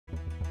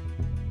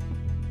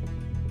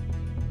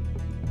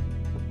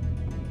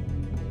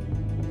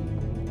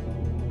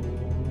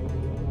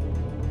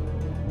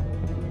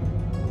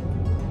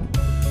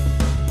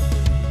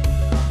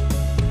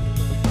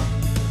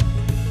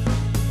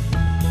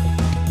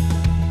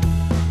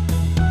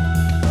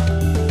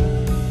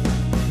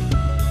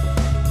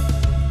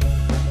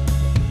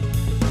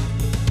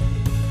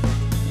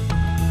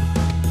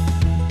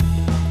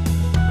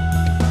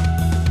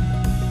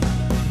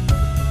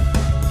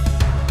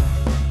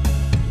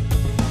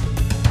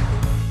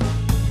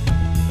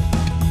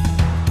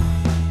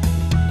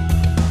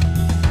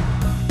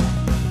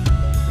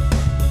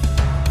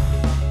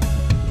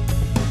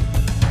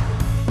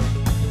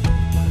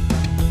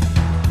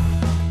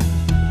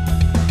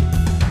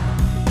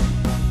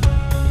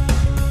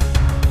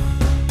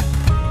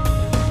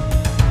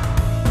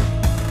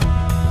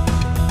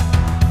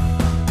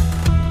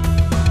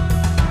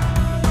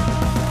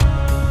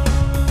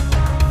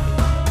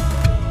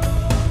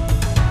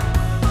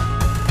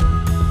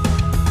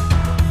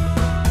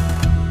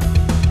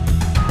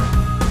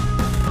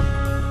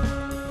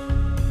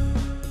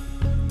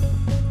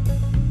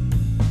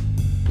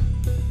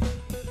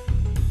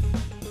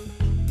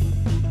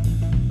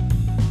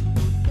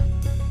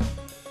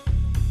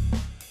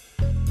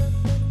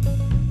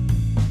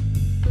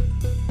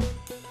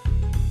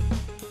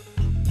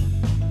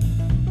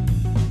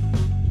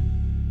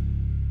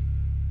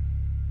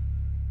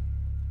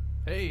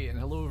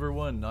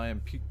everyone. I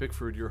am Pete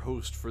Bickford, your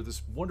host for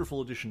this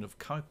wonderful edition of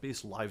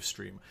ComicBase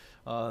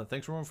Livestream.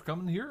 Thanks everyone for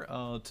coming here.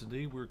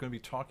 Today we're going to be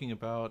talking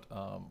about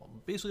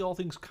basically all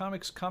things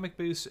comics,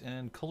 comic-base,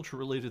 and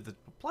culture-related that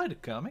apply to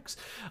comics.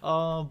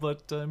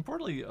 But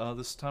importantly,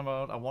 this time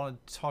out, I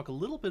want to talk a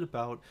little bit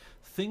about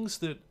things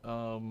that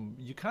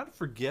you kind of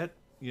forget.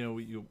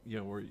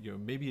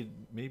 Maybe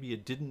you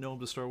didn't know them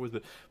to start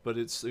with, but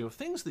it's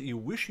things that you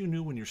wish you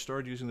knew when you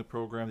started using the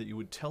program that you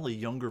would tell a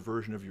younger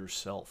version of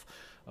yourself,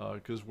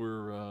 because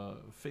we're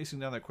facing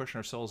down that question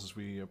ourselves as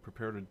we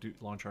prepare to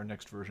launch our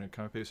next version of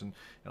ComicBase, and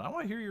I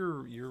want to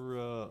hear your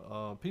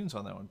opinions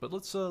on that one. But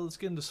let's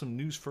get into some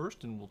news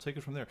first, and we'll take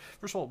it from there.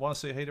 First of all, I want to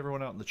say hey to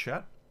everyone out in the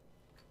chat.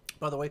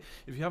 By the way,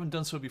 if you haven't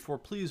done so before,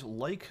 please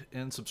like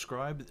and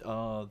subscribe.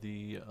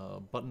 The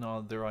button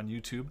on there on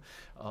YouTube.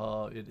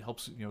 It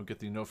helps get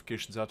the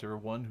notifications out to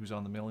everyone who's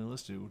on the mailing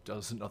list who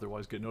doesn't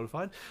otherwise get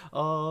notified,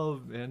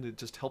 and it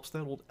just helps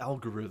that old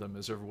algorithm,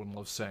 as everyone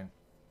loves saying.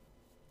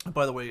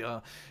 By the way,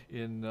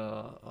 in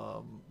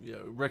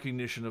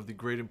recognition of the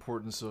great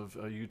importance of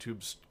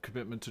YouTube's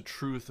commitment to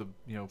truth,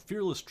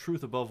 fearless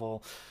truth above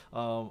all,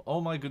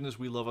 oh my goodness,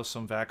 we love us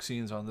some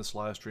vaccines on this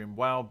live stream.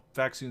 Wow,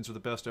 vaccines are the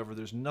best ever.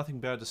 There's nothing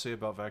bad to say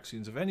about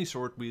vaccines of any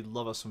sort. We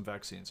love us some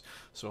vaccines.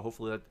 So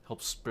hopefully that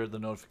helps spread the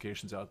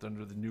notifications out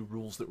under the new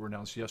rules that were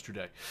announced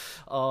yesterday.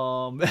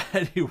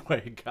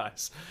 Anyway,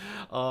 guys,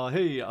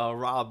 hey,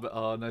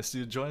 Rob, nice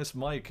to join us.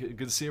 Mike,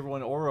 good to see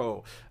everyone.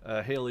 Oro,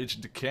 Hail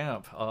Agent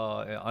DeCamp,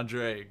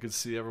 Andre, good to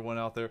see everyone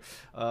out there,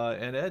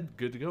 and Ed,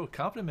 good to go.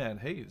 Competent Man,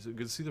 hey, it's good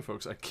to see the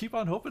folks. I keep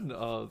on hoping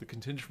the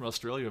contingent from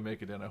Australia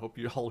make it in. I hope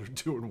you all are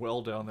doing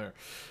well down there.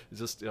 It's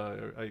just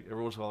every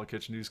once in a while I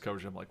catch news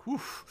coverage, I'm like,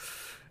 whew,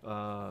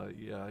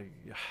 yeah.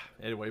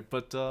 Anyway,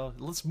 but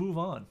let's move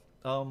on.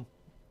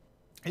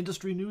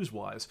 Industry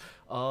news-wise,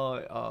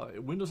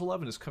 Windows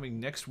 11 is coming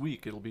next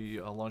week. It'll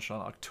be launched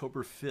on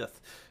October 5th,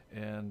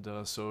 and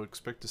so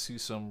expect to see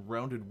some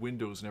rounded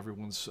windows in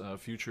everyone's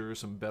future,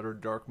 some better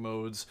dark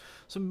modes,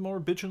 some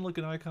more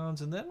bitchin'-looking icons,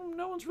 and then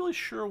no one's really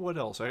sure what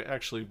else.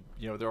 Actually,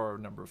 there are a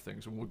number of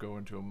things, and we'll go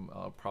into them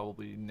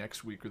probably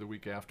next week or the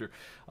week after.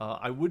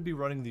 I would be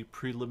running the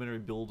preliminary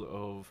build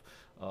of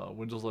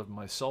Windows 11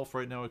 myself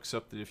right now,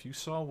 except that if you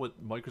saw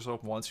what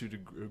Microsoft wants you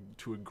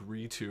to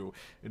agree to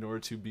in order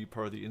to be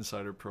part of the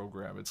Insider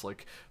program, it's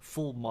like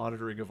full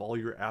monitoring of all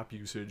your app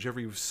usage,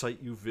 every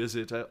site you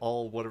visit,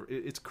 all whatever.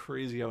 It's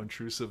crazy how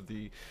intrusive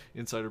the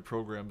Insider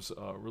program's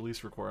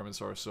release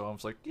requirements are. So I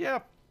was like, yeah,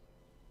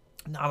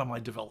 not on my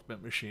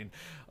development machine.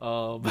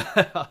 Funny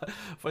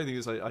thing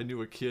is, I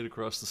knew a kid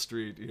across the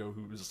street,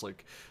 who was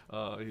like,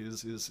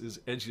 his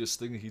edgiest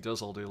thing he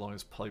does all day long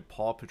is play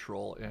Paw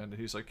Patrol, and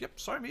he's like, yep,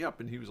 sign me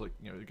up. And he was like,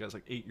 the guy's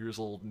like 8 years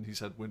old, and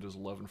he's had Windows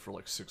 11 for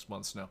like 6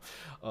 months now.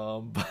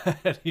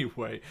 But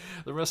anyway,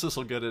 the rest of this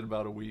will get in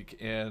about a week,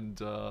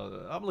 and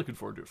I'm looking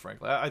forward to it,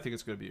 frankly. I think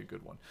it's going to be a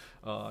good one.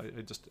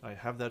 I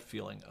have that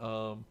feeling.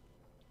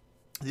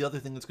 The other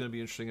thing that's going to be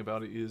interesting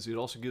about it is it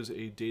also gives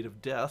a date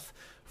of death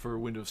for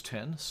Windows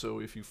 10. So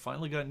if you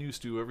finally gotten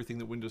used to everything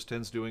that Windows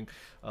 10 is doing,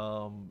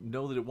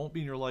 know that it won't be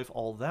in your life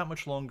all that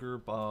much longer.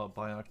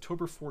 By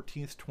October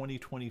 14th,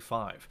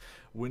 2025,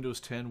 Windows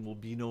 10 will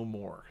be no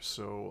more.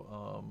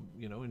 So,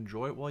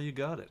 enjoy it while you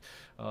got it.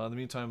 In the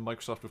meantime,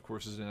 Microsoft, of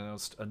course, has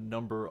announced a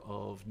number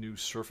of new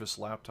Surface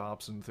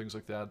laptops and things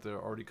like that that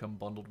already come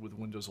bundled with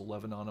Windows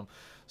 11 on them.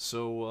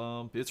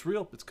 So it's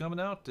real. It's coming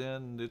out,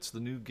 and it's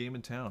the new game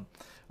in town.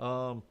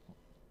 All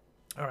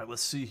right,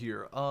 let's see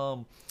here.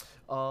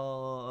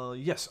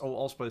 Yes. Oh,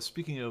 also,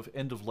 speaking of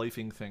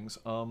end-of-lifing things,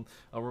 I'll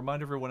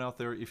remind everyone out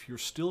there, if you're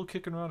still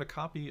kicking around a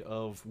copy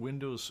of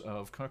Windows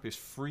of ComicBase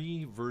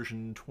Free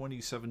version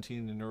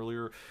 2017 and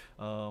earlier,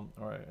 all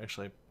right,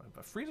 actually,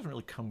 Free doesn't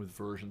really come with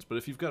versions, but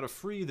if you've got a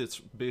Free that's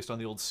based on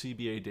the old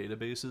CBA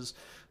databases,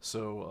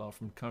 so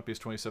from ComicBase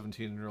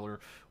 2017 and earlier,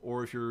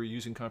 or if you're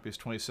using ComicBase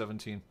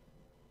 2017,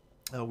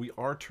 we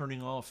are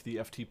turning off the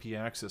FTP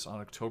access on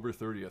October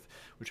 30th,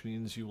 which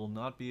means you will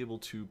not be able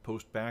to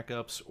post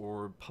backups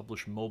or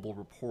publish mobile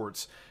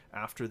reports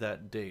after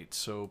that date.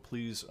 So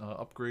please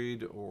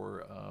upgrade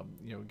or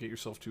get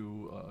yourself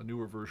to a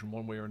newer version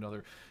one way or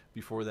another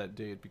before that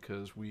date,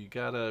 because we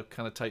gotta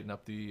kind of tighten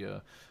up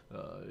the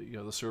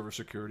the server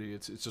security.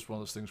 It's just one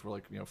of those things where,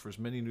 like, for as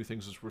many new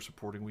things as we're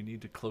supporting, we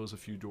need to close a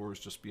few doors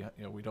just behind.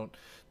 We don't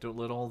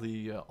let all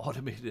the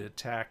automated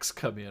attacks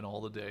come in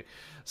all the day.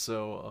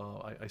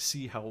 So I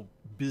see how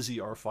busy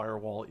our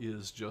firewall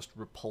is just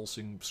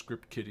repulsing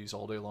script kiddies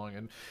all day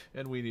long,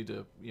 and we need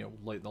to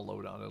lighten the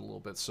load on it a little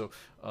bit. So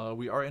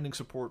we are ending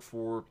support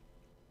for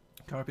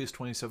ComicBase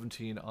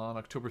 2017 on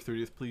October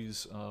 30th.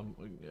 Please,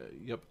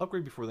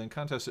 upgrade before then.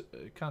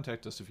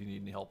 Contact us if you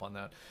need any help on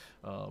that.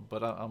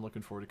 But I'm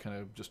looking forward to kind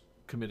of just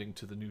committing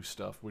to the new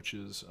stuff, which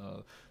is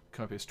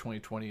ComicBase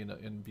 2020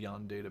 and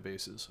beyond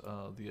databases,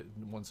 the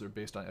ones that are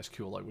based on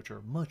SQLite, which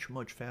are much,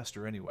 much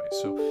faster anyway.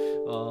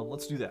 So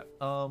let's do that.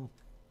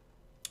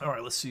 All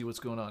right, let's see what's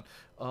going on.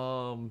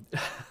 Um,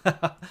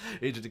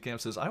 Agent of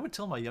Camp says, "I would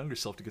tell my younger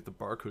self to get the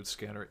barcode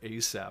scanner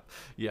ASAP."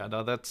 Yeah,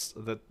 no, that's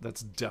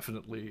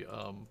definitely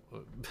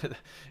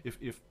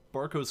if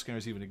barcode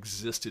scanners even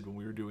existed when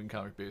we were doing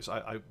Comic Base,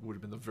 I would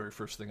have been the very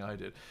first thing I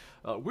did.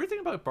 Weird thing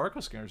about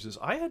barcode scanners is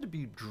I had to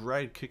be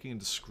dragged kicking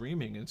and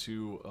screaming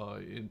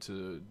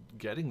into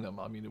getting them.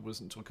 I mean, it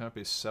wasn't until Comic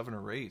Base 7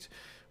 or 8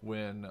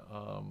 when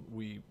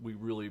we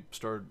really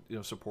started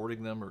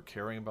supporting them or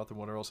caring about them.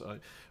 Whatever else,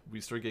 we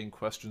started getting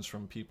questions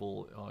from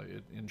people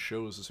in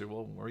shows to say,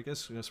 "Well, are you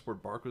guys going to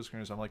support barcode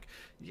scanners?" I'm like,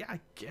 "Yeah, I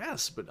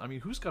guess, but I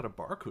mean, who's got a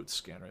barcode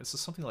scanner? It's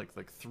just something like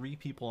 3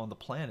 people on the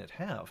planet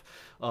have."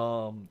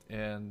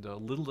 And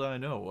little did I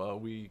know,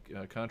 we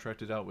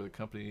contracted out with a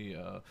company.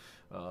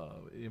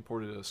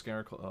 Imported a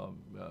scanner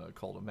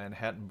called a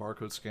Manhattan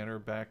barcode scanner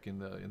back in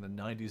the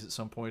 90s at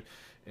some point,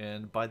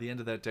 and by the end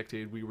of that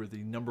decade, we were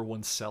the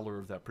 #1 seller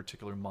of that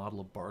particular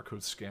model of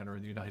barcode scanner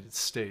in the United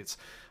States.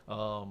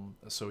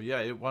 So yeah,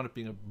 it wound up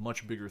being a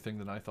much bigger thing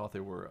than I thought they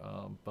were.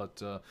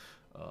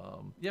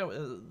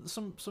 Yeah,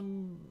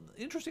 some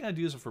interesting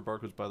ideas for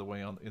barcodes, by the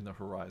way, in the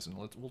horizon.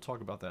 We'll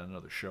talk about that in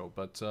another show.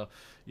 But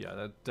yeah,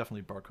 that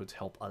definitely barcodes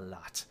help a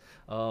lot.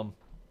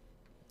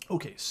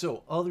 Okay,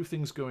 so other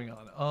things going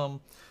on.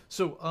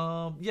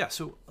 Yeah,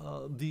 so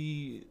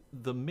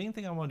the main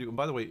thing I want to do, and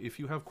by the way, if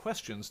you have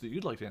questions that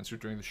you'd like to answer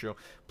during the show,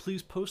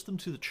 please post them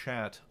to the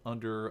chat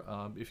under,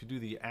 if you do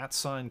the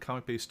 @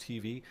 ComicBase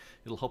TV,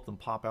 it'll help them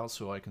pop out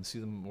so I can see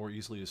them more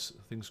easily as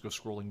things go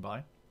scrolling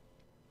by.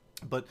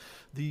 But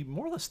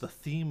more or less the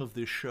theme of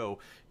this show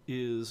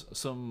is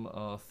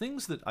some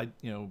things that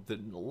that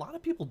a lot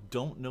of people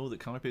don't know that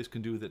ComicBase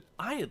can do that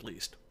I at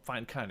least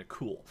find kind of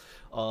cool,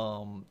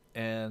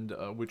 and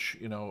which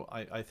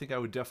I think I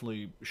would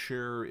definitely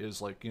share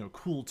as like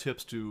cool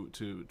tips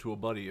to a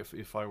buddy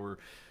if I were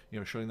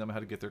showing them how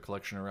to get their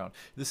collection around.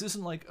 This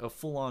isn't like a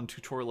full-on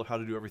tutorial of how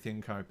to do everything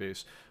in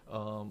ComicBase,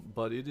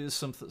 but it is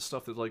some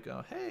stuff that like,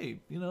 hey,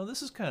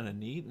 this is kind of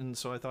neat, and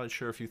so I thought I'd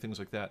share a few things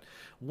like that.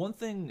 One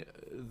thing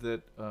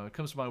that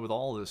comes to mind with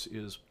all this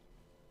is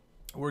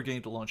we're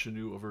going to launch a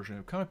new version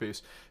of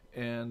ComicBase,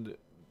 and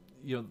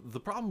the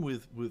problem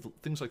with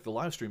things like the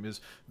live stream is,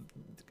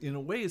 in a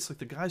way, it's like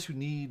the guys who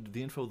need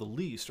the info the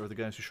least are the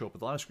guys who show up at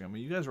the live stream. I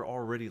mean, you guys are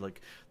already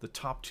like the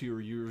top tier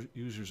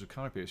users of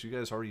ComicBase. You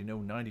guys already know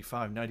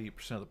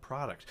 98% of the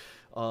product,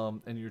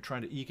 and you're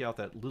trying to eke out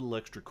that little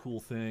extra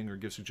cool thing or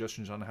give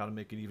suggestions on how to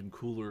make it even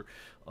cooler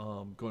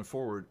going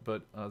forward.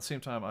 But at the same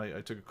time, I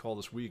took a call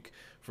this week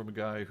from a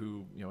guy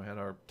who had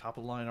our top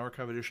of the line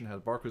archive edition, had a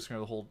barcode scanner,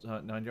 the whole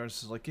 9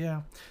 yards. He's like,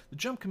 "Yeah, the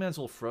jump command's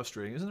a little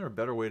frustrating. Isn't there a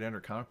better way to enter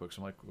comic books?"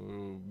 I'm like,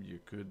 "Well, you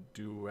could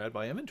do add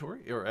by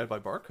inventory or add by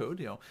barcode.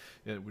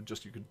 It would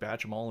just, you could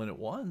batch them all in at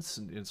once."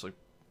 And it's like,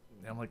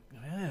 I'm like,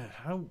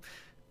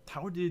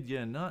 how did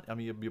you not? I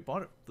mean, you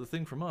bought the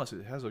thing from us.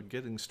 It has a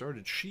getting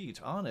started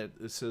sheet on it.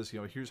 It says,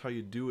 here's how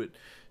you do it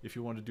if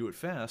you want to do it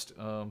fast.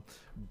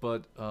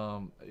 But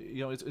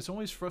it's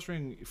always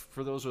frustrating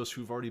for those of us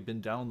who've already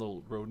been down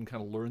the road and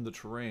kind of learned the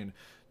terrain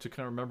to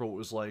kind of remember what it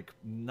was like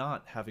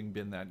not having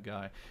been that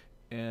guy,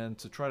 and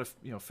to try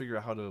to figure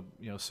out how to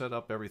set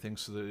up everything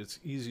so that it's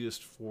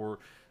easiest for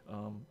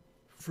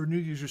new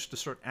users to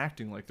start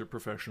acting like they're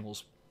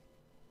professionals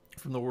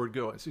from the word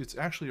go. It's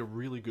actually a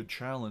really good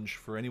challenge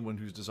for anyone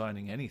who's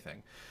designing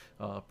anything,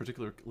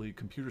 particularly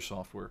computer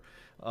software.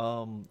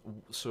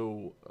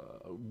 So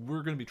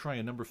we're going to be trying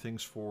a number of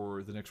things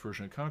for the next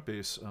version of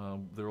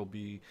ComicBase. There will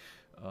be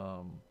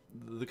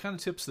the kind of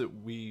tips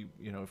that we,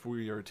 if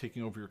we are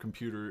taking over your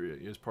computer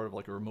as part of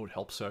like a remote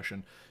help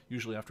session,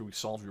 usually after we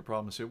solve your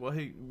problem, and say, "Well,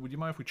 hey, would you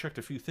mind if we checked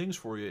a few things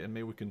for you, and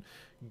maybe we can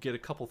get a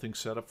couple things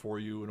set up for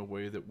you in a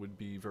way that would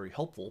be very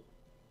helpful."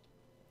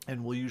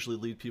 And we'll usually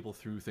lead people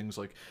through things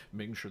like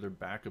making sure their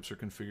backups are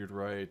configured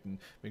right, and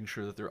making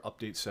sure that their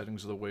update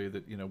settings are the way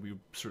that we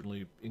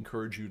certainly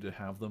encourage you to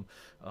have them,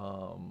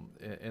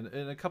 and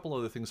a couple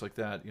other things like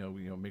that.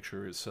 Make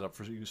sure it's set up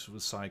for use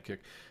with Sidekick.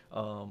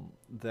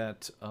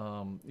 That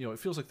it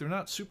feels like they're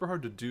not super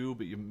hard to do,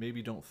 but you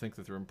maybe don't think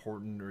that they're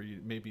important, or you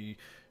maybe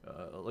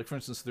like, for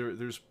instance,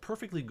 there's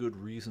perfectly good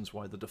reasons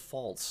why the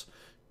defaults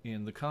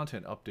in the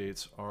content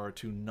updates are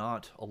to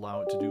not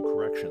allow it to do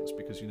corrections,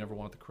 because you never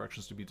want the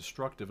corrections to be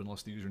destructive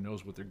unless the user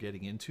knows what they're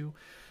getting into.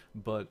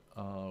 But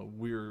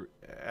we're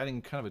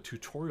adding kind of a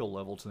tutorial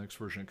level to the next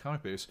version of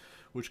ComicBase,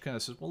 which kind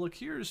of says, well, look,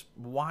 here's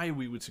why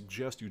we would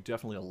suggest you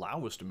definitely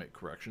allow us to make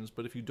corrections,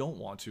 but if you don't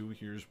want to,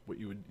 here's what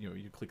you would,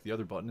 you click the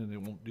other button and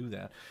it won't do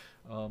that.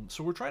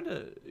 So we're trying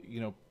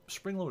to,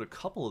 spring load a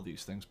couple of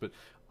these things, but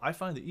I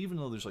find that even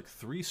though there's like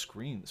 3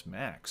 screens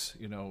max,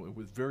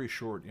 with very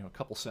short, a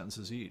couple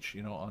sentences each,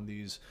 on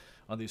these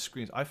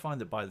screens, I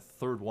find that by the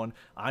third one,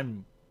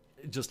 I'm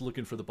just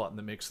looking for the button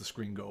that makes the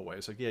screen go away.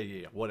 It's like,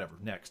 yeah, whatever,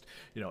 next,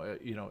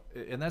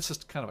 and that's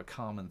just kind of a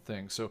common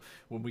thing. So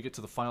when we get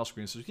to the final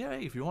screen, it says, yeah,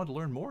 hey, if you want to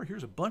learn more,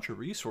 here's a bunch of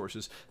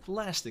resources. The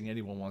last thing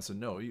anyone wants to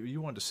know,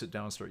 you want to sit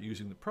down and start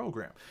using the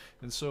program.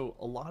 And so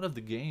a lot of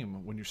the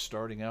game when you're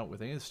starting out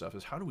with any of this stuff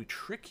is, how do we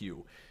trick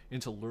you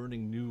into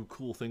learning new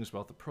cool things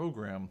about the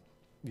program,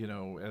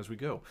 as we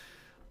go.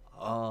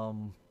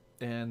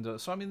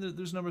 So, I mean,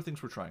 there's a number of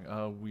things we're trying.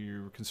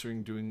 We're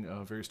considering doing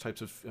various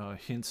types of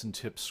hints and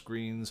tips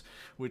screens,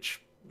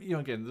 which,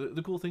 again,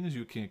 the cool thing is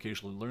you can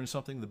occasionally learn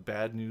something. The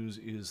bad news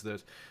is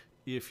that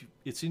if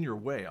it's in your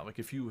way, like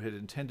if you had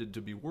intended to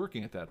be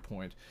working at that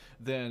point,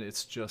 then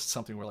it's just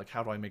something where, like,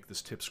 how do I make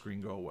this tip screen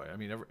go away? I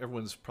mean,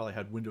 everyone's probably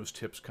had Windows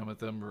tips come at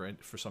them or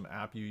for some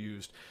app you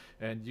used,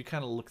 and you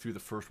kind of look through the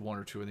first one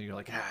or two and then you're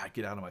like,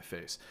 get out of my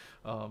face.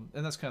 And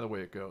that's kind of the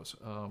way it goes.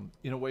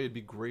 In a way, it'd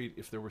be great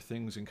if there were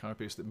things in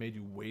ComicBase that made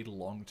you wait a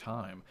long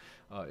time,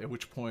 at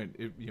which point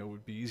it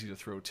would be easy to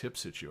throw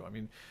tips at you. I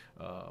mean,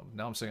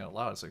 now I'm saying it out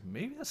loud, it's like,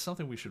 maybe that's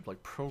something we should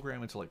like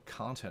program into like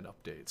content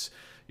updates,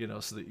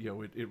 so that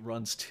it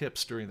runs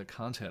tips during the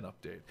content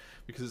update,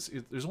 because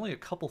there's only a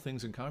couple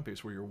things in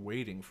ComicBase where you're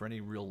waiting for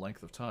any real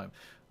length of time.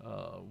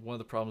 One of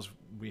the problems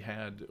we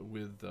had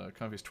with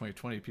ComicBase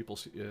 2020, people,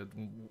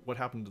 what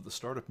happened to the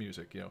startup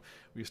music?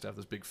 We used to have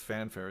this big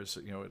fanfares.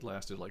 It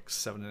lasted like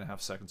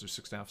 7.5 seconds or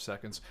 6.5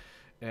 seconds,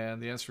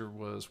 and the answer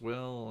was,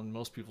 well, on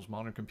most people's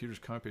modern computers,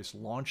 ComicBase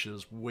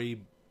launches way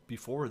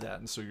before that,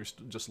 and so you're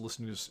just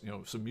listening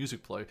to some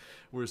music play,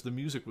 whereas the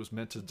music was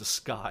meant to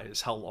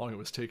disguise how long it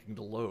was taking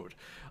to load.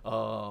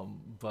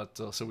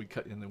 So we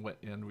cut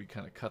and we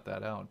kind of cut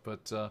that out.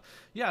 But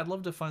yeah, I'd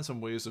love to find some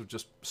ways of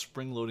just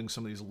spring loading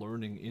some of these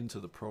learning into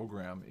the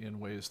program in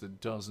ways that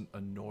doesn't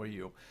annoy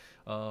you.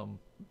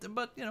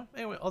 But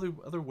anyway,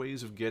 other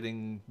ways of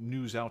getting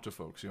news out to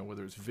folks,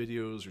 whether it's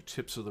videos or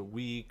tips of the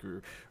week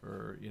or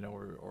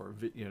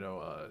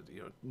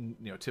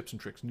tips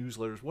and tricks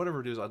newsletters,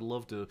 whatever it is. I'd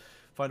love to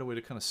find a way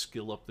to kind of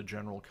skill up the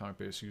general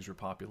ComicBase user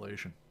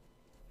population.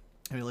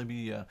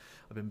 Anyway,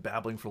 I've been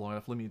babbling for long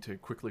enough. Let me take a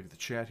quick look at the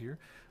chat here.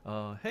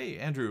 Hey,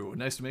 Andrew,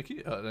 nice to meet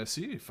you. Nice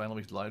to see you.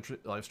 Finally, live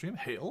stream.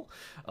 Hail.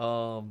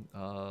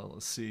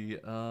 Let's see.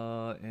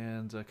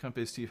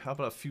 ComicBase Steve, how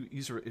about a few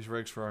Easter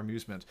eggs for our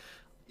amusement?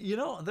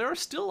 There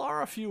still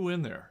are a few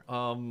in there.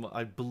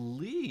 I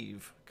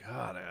believe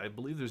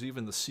there's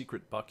even the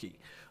secret Bucky.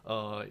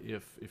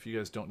 If you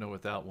guys don't know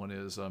what that one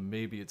is,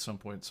 maybe at some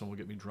point someone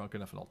will get me drunk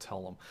enough and I'll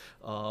tell them.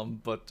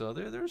 But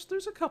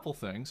there's a couple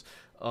things.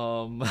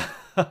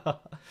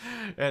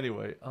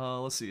 Anyway,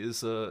 let's see.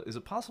 Is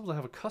it possible to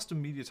have a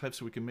custom media type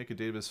so we can make a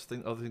database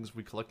of other things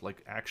we collect,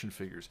 like action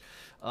figures?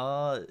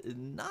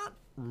 Not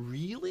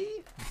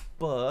really,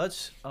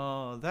 but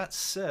that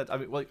said, I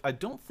mean, I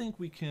don't think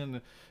we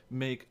can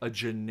make a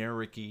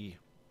generic-y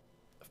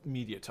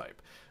media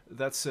type.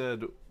 That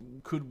said,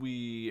 could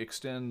we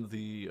extend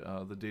the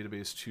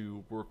database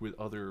to work with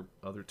other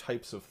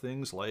types of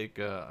things, like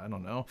I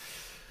don't know,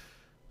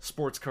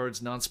 sports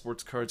cards,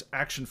 non-sports cards,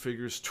 action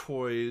figures,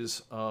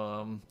 toys,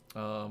 and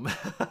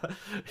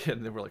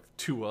there were like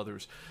two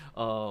others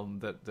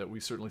that we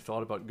certainly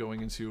thought about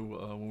going into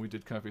when we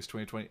did ComicBase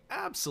 2020.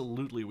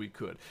 Absolutely we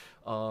could,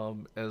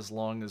 as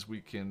long as we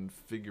can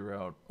figure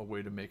out a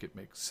way to make it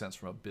make sense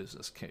from a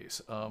business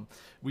case.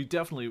 We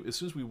definitely, as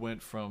soon as we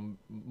went from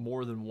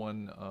more than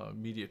one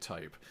media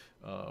type,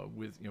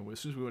 as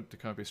soon as we went to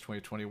ComicBase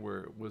 2020, where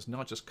it was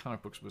not just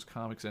comic books, it was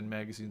comics and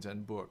magazines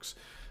and books,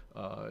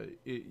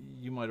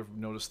 you might have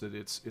noticed that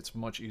it's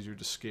much easier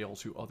to scale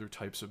to other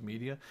types of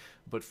media.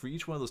 But for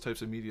each one of those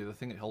types of media, the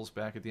thing that held us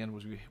back at the end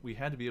was we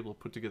had to be able to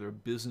put together a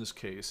business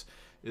case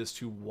as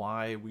to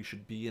why we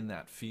should be in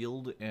that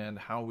field and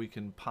how we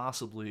can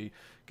possibly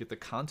get the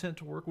content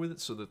to work with it,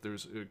 so that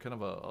there's kind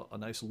of a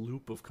nice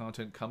loop of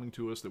content coming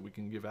to us that we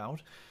can give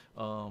out.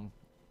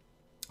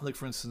 Like,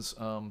 for instance,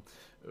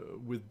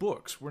 with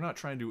books, we're not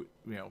trying to,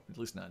 at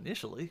least not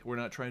initially, we're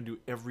not trying to do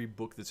every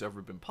book that's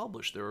ever been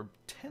published. There are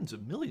tens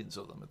of millions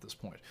of them at this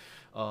point.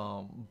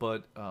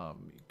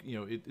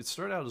 It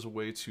started out as a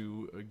way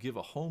to give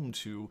a home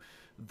to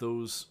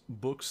those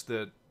books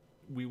that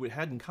we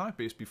had in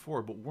ComicBase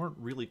before, but weren't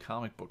really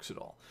comic books at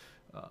all.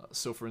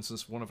 So, for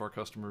instance, one of our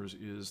customers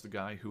is the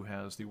guy who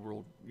has the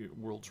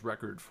world's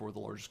record for the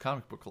largest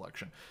comic book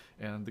collection.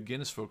 And the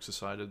Guinness folks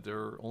decided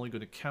they're only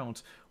going to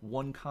count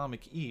one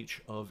comic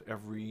each of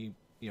every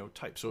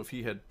type. So if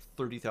he had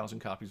 30,000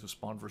 copies of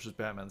Spawn versus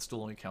Batman, it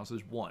still only counts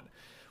as one.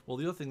 Well,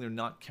 the other thing they're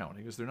not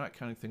counting is they're not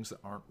counting things that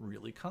aren't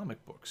really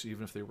comic books,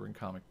 even if they were in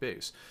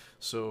ComicBase.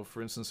 So,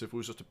 for instance, if it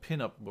was just a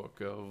pin-up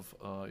book of,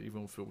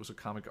 even if it was a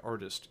comic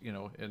artist,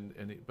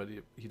 but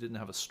he didn't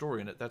have a story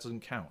in it, that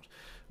doesn't count.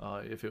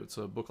 If it's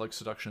a book like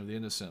Seduction of the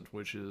Innocent,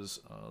 which is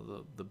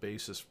the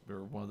basis,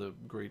 or one of the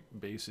great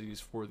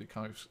bases for the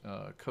Comics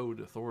Code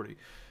Authority,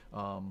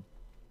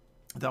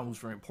 that one was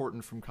very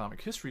important from comic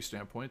history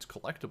standpoint. It's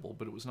collectible,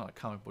 but it was not a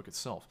comic book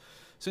itself.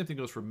 Same thing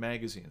goes for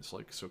magazines,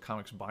 like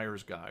Comics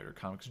Buyer's Guide or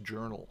Comics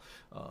Journal.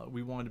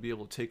 We wanted to be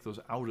able to take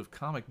those out of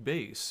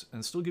ComicBase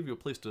and still give you a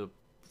place to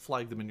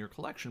flag them in your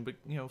collection, but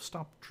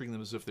stop treating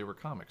them as if they were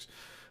comics.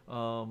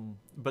 But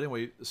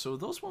anyway, so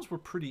those ones were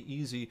pretty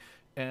easy,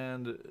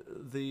 and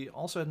they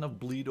also had enough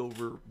bleed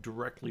over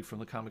directly from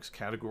the comics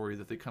category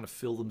that they kind of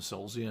fill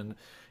themselves in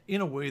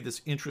a way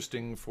that's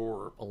interesting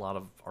for a lot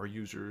of our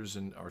users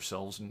and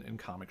ourselves and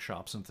comic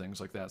shops and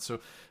things like that. So,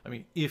 I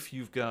mean, if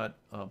you've got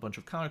a bunch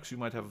of comics, you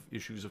might have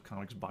issues of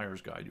Comics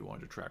Buyer's Guide you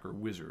wanted to track, or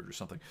Wizard or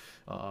something.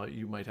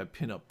 You might have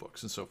pinup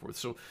books and so forth.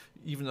 So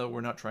even though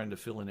we're not trying to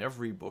fill in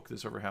every book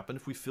that's ever happened,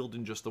 if we filled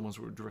in just the ones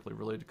that were directly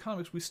related to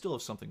comics, we still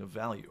have something of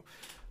value.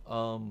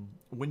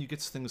 When you get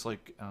to things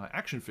like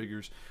action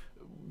figures,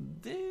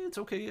 it's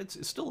okay.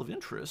 It's still of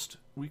interest.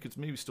 We could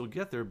maybe still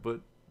get there,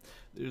 but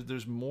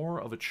there's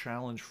more of a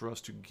challenge for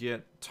us to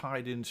get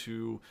tied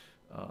into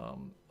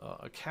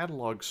a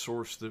catalog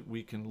source that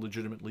we can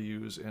legitimately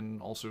use,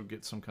 and also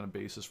get some kind of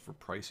basis for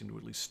pricing to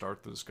at least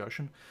start the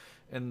discussion.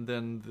 And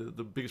then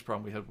the biggest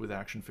problem we had with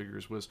action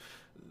figures was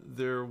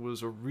there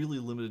was a really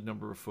limited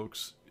number of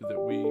folks that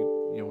we,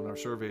 in our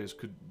surveys,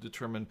 could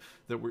determine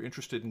that were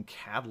interested in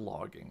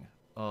cataloging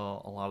a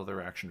lot of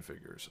their action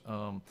figures.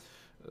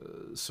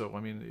 So, I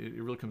mean,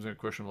 it really comes in a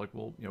question of like,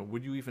 well,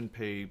 would you even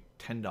pay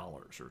 $10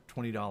 or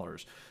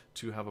 $20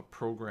 to have a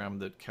program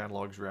that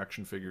catalogs your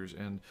action figures?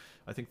 And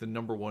I think the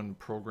number one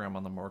program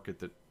on the market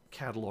that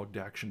cataloged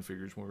action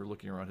figures, when we were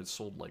looking around, had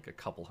sold like a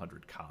couple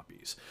hundred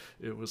copies.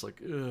 It was like,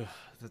 ugh,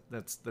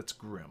 that's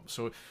grim.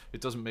 So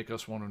it doesn't make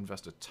us want to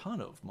invest a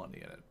ton of money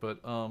in it.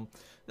 But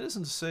that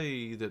isn't to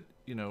say that,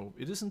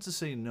 it isn't to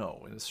say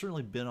no. And it's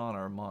certainly been on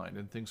our mind,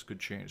 and things could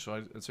change. So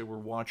I'd say we're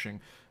watching.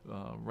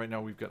 Right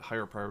now we've got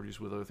higher priorities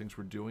with other things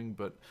we're doing,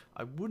 but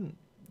I wouldn't,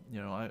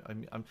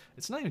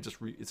 it's not even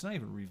it's not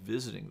even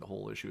revisiting the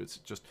whole issue. It's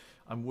just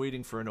I'm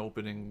waiting for an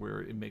opening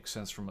where it makes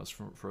sense from us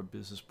for a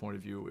business point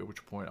of view. At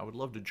which point I would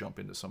love to jump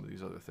into some of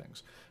these other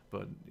things,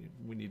 but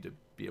we need to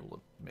be able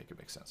to make it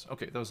make sense.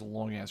 Okay, that was a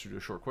long answer to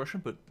a short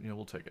question, but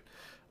we'll take it.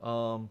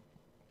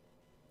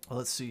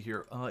 Let's see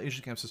here.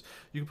 Asian Camp says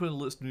you can put in a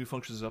list of new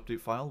functions as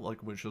update file,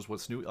 like which shows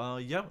what's new.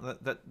 Yeah,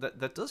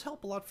 that does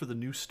help a lot for the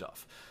new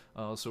stuff.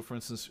 So, for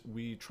instance,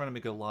 we try to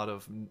make a lot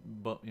of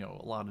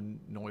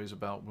noise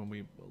about when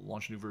we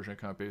launch a new version of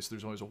ComicBase.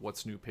 There's always a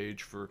what's new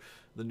page for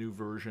the new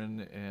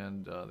version,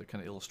 and that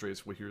kind of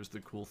illustrates, well, here's the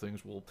cool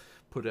things. We'll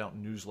put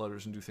out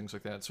newsletters and do things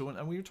like that. So,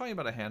 when you're talking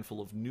about a handful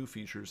of new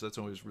features, that's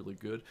always really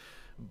good.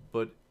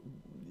 But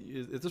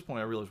at this point,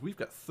 I realize we've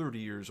got 30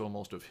 years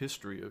almost of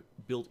history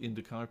built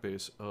into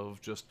ComicBase of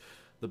just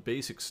the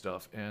basic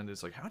stuff, and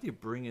it's like, how do you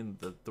bring in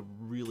the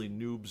really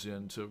noobs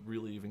in to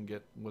really even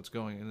get what's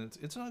going? And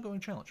it's an ongoing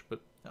challenge, but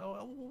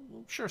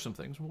we'll share some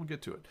things. We'll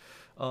get to it.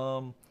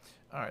 All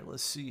right,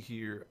 let's see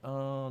here.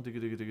 Oh,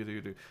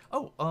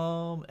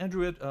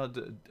 Andrew,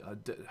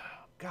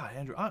 God,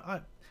 Andrew,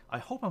 I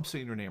hope I'm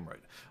saying your name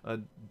right.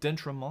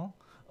 Dentrement.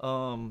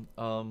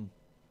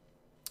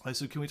 I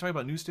said, can we talk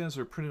about newsstands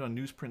that are printed on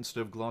newsprint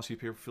instead of glossy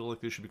paper? I feel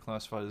like they should be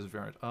classified as a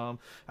variant.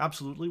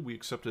 Absolutely. We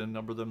accepted a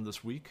number of them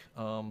this week.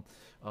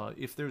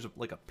 If there's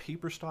like a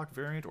paper stock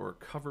variant or a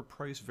cover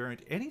price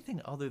variant, anything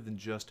other than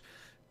just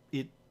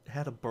it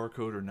had a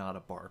barcode or not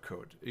a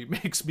barcode, it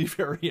makes me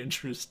very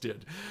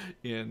interested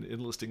in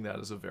listing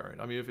that as a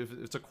variant. I mean, if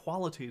it's a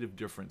qualitative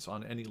difference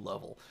on any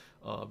level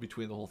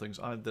between the whole things,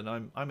 then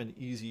I'm an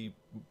easy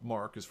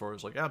mark as far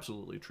as like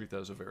absolutely treat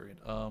that as a variant.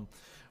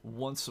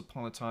 Once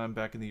upon a time,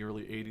 back in the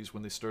early 80s,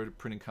 when they started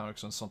printing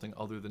comics on something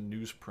other than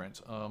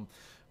newsprint,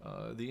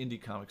 the indie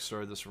comics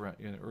started this around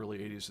in the early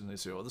 80s, and they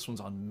say, oh, this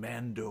one's on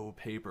Mando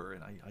paper,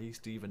 and I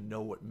used to even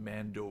know what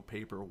Mando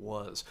paper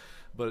was,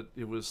 but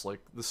it was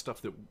like the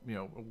stuff that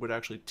would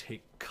actually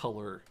take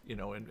color,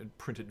 and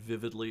print it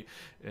vividly,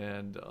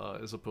 and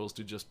as opposed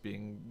to just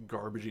being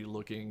garbagey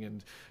looking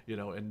and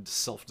and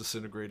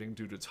self-disintegrating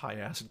due to its high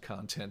acid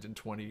content in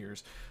 20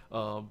 years.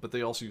 But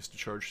they also used to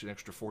charge an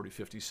extra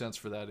 40-50 cents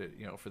for that,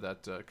 for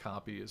that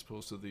copy as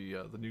opposed to the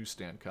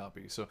newsstand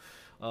copy. So,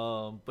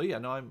 but yeah,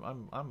 no,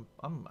 I'm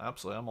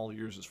absolutely, I'm all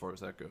ears as far as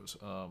that goes.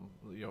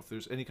 If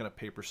there's any kind of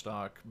paper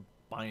stock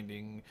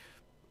binding,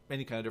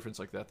 any kind of difference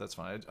like that, that's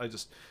fine.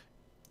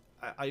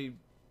 I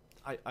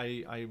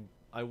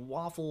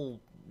waffle,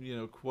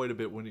 quite a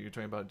bit when you're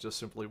talking about just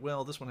simply,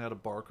 well, this one had a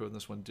barcode and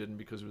this one didn't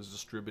because it was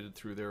distributed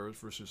through there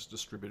versus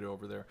distributed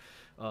over there,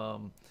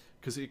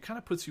 because it kind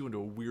of puts you into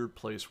a weird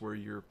place where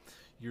you're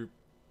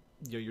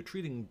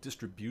treating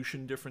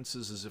distribution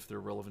differences as if they're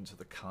relevant to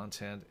the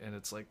content, and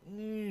it's like,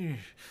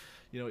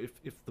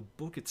 if the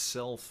book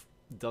itself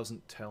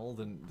doesn't tell,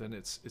 then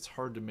it's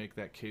hard to make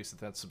that case that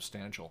that's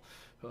substantial.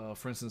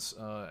 For instance,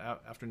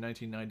 after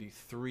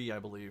 1993, I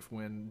believe,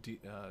 when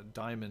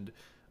Diamond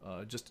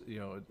just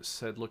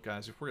said, look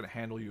guys, if we're going to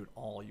handle you at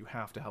all, you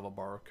have to have a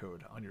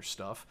barcode on your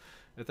stuff.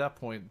 At that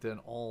point, then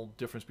all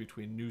difference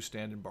between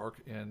newsstand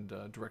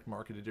and direct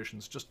market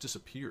editions just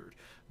disappeared.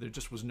 There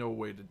just was no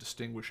way to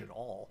distinguish at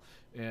all.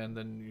 And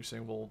then you're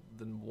saying, well,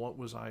 then what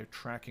was I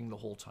tracking the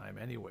whole time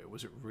anyway?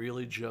 Was it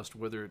really just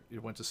whether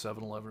it went to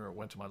 7-Eleven or it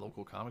went to my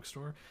local comic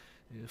store?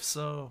 If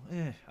so,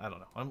 I don't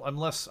know. I'm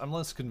less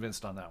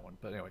convinced on that one.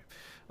 But anyway.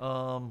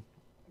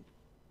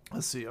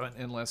 Let's see,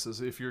 and Les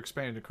says, if you're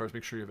expanding to cards,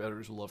 make sure you have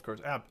editors who love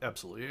cards.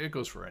 Absolutely, it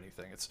goes for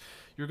anything.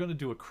 You're going to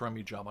do a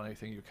crummy job on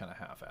anything you kind of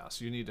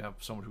half-ass. You need to have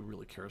someone who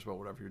really cares about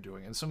whatever you're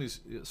doing. And some of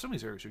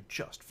these areas are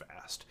just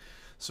fast,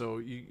 so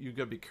you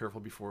got to be careful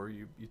before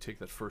you take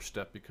that first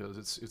step, because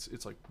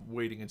it's like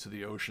wading into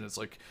the ocean. It's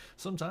like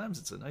sometimes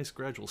it's a nice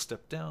gradual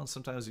step down.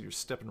 Sometimes you're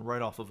stepping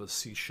right off of a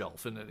sea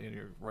shelf and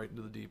you're right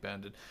into the deep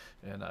end.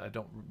 And I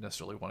don't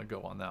necessarily want to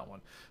go on that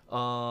one.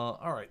 All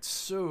right,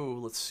 so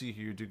let's see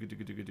here.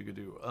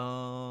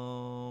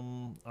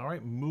 All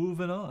right,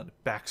 moving on.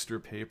 Baxter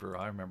paper,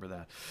 I remember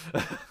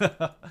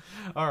that.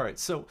 All right,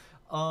 so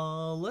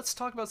let's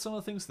talk about some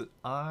of the things that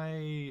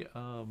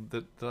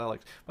that I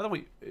liked. By the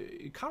way,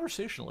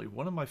 conversationally,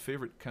 one of my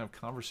favorite kind of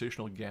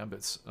conversational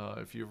gambits,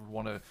 if you ever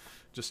want to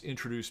just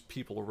introduce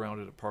people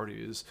around at a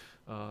party, is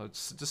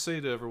just say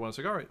to everyone, it's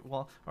like,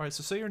 all right,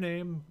 so say your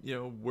name,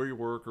 where you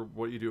work or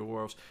what you do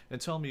or else, and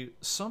tell me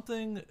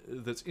something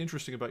that's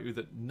interesting about you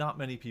that not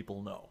many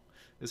people know.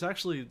 It's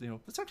actually,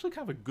 it's actually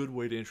kind of a good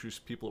way to introduce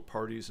people at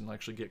parties and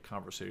actually get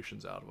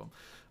conversations out of them.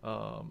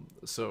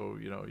 So,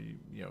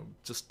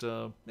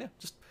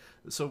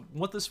 so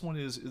what this one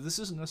is, this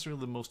isn't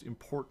necessarily the most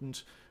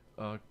important,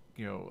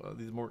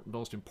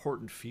 most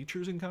important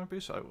features in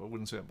ComicBase. I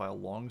wouldn't say that by a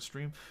long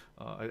stream.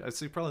 I'd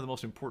say probably the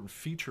most important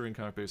feature in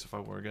ComicBase, if I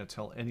were going to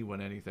tell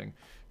anyone anything,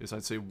 is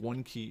I'd say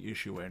one key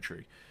issue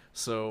entry.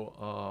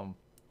 So,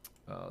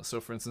 so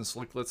for instance,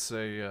 like let's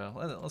say,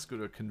 let's go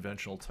to a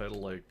conventional title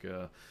like,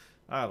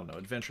 I don't know,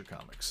 Adventure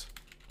Comics.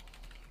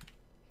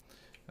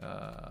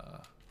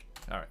 Alright,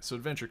 so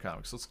Adventure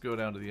Comics. Let's go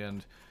down to the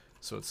end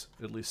so it's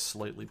at least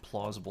slightly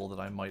plausible that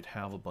I might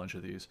have a bunch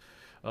of these.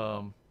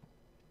 Alright,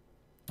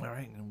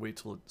 and wait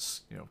till it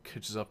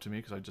catches up to me,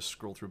 because I just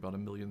scrolled through about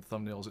 1 million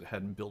thumbnails it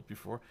hadn't built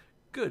before.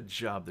 Good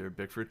job there,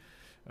 Bickford.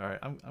 Alright,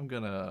 I'm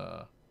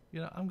gonna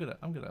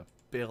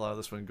bail out of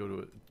this one and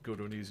go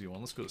to an easy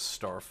one. Let's go to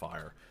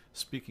Starfire.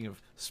 Speaking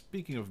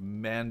of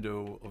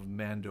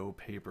Mando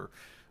paper.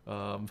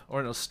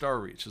 Or no,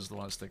 Starreach is the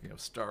one I was thinking of.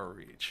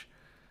 Starreach.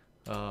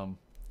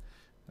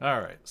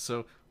 Alright,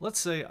 so let's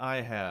say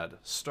I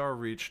had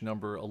Starreach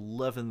number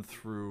 11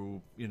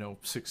 through,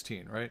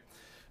 16, right?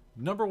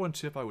 Number one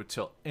tip I would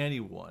tell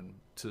anyone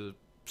to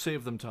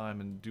save them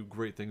time and do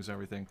great things and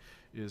everything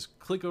is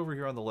click over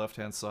here on the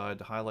left-hand side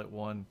to highlight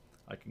one.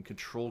 I can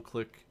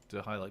control-click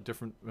to highlight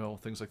different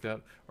things like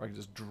that, or I can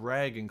just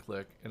drag and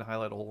click and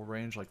highlight a whole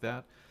range like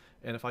that.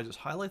 And if I just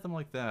highlight them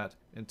like that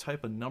and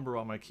type a number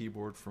on my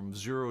keyboard from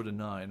 0 to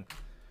 9,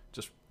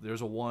 just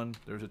there's a 1,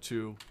 there's a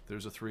 2,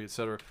 there's a 3,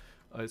 etc.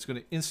 It's going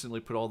to instantly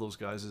put all those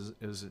guys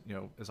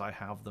as I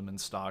have them in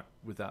stock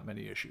with that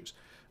many issues.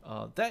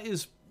 That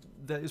is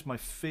my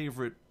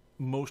favorite,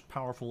 most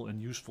powerful and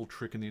useful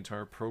trick in the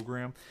entire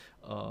program.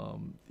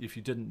 If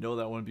you didn't know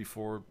that one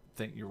before,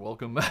 you're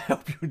welcome. I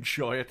hope you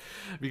enjoy it,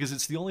 because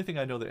it's the only thing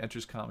I know that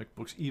enters comic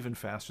books even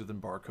faster than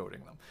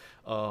barcoding them.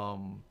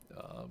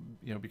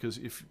 Because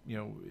if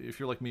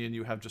you're like me and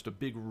you have just a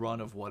big run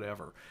of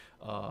whatever,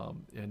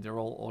 and they're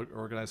all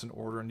organized in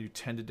order, and you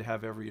tended to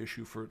have every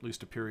issue for at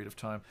least a period of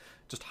time,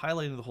 just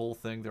highlighting the whole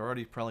thing, they're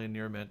already probably in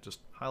near mint,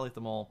 just highlight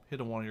them all,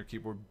 hit a 1 on your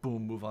keyboard,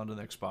 boom, move on to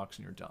the next box,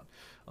 and you're done.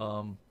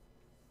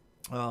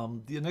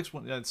 The next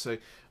one I'd say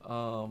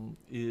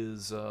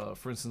is,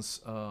 for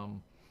instance,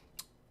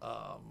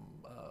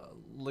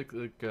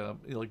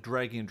 like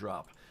dragging and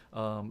drop.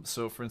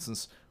 So, for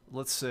instance,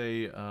 let's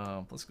say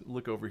let's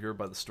look over here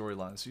by the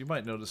storylines. So you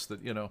might notice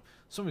that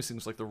some of these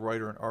things, like the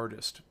writer and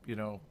artist, some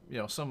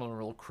of them are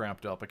a little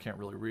cramped up. I can't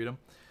really read them.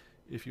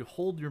 If you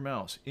hold your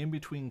mouse in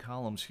between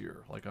columns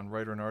here, like on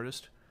writer and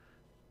artist,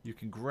 you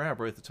can grab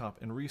right at the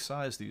top and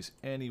resize these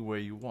any way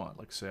you want.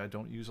 Like, say I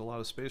don't use a lot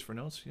of space for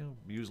notes,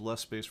 use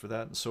less space for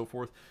that and so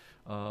forth.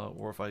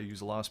 Or if I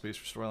use a lot of space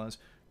for storylines,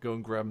 go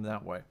and grab them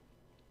that way.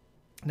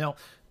 Now,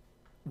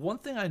 one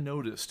thing I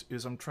noticed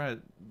is I'm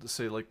trying to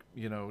say, like,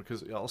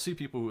 because I'll see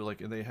people who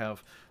and they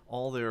have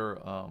all their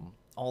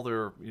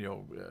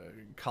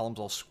columns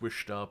all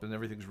squished up and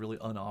everything's really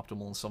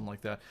unoptimal and something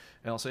like that.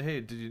 And I'll say,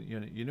 hey, did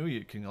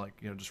you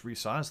can just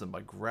resize them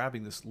by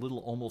grabbing this little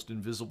almost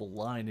invisible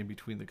line in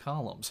between the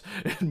columns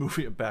and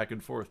moving it back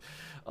and forth.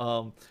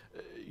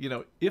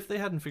 If they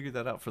hadn't figured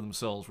that out for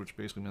themselves, which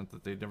basically meant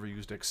that they'd never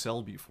used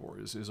Excel before,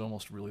 is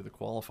almost really the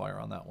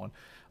qualifier on that one.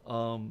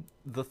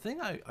 The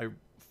thing I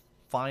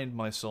find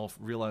myself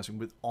realizing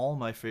with all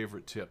my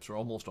favorite tips, or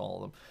almost all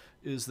of them,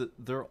 is that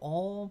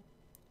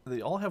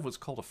they all have what's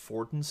called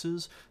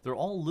affordances. They're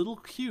all little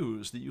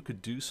cues that you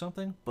could do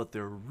something, but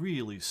they're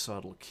really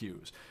subtle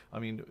cues. I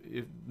mean,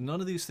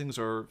 none of these things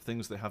are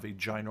things that have a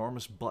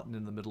ginormous button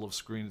in the middle of the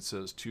screen that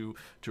says to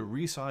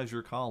resize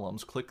your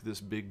columns, click this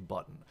big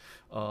button.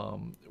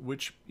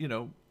 Which,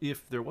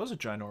 if there was a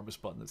ginormous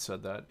button that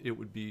said that,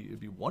 it'd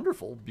be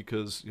wonderful,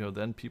 because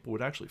then people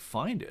would actually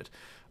find it.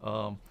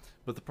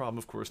 But the problem,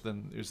 of course,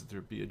 then is that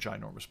there'd be a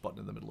ginormous button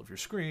in the middle of your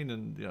screen,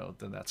 and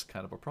then that's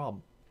kind of a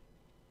problem.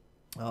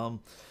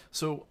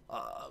 So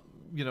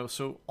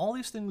all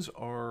these things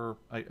are,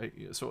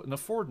 so an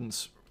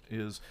affordance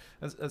is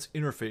that's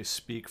interface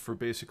speak for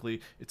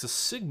basically it's a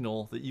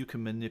signal that you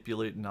can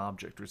manipulate an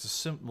object, or it's a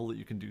symbol that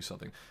you can do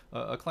something.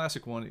 A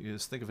classic one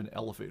is, think of an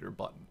elevator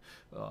button.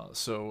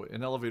 So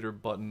an elevator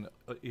button,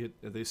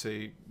 they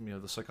say,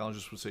 the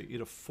psychologists would say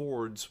it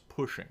affords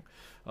pushing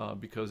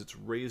because it's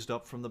raised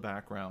up from the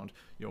background.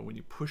 When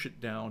you push it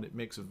down, it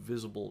makes it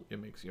visible. It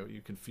makes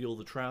you can feel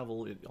the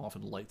travel. It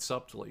often lights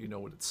up to let you know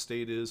what its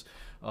state is.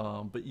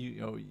 But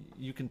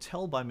you can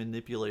tell by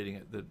manipulating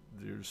it that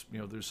there's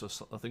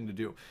a thing to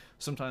do.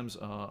 Sometimes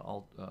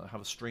I'll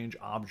have a strange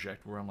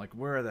object where I'm like,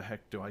 where the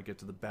heck do I get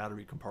to the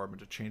battery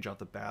compartment to change out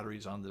the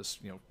batteries on this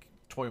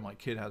toy my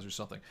kid has or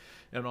something,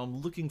 and what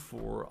I'm looking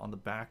for on the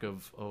back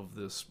of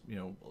this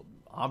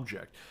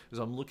object is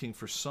I'm looking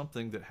for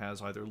something that has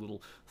either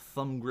little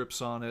thumb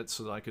grips on it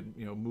so that I could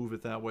move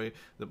it that way,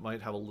 that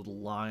might have a little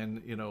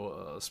line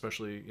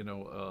especially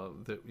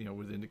that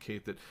would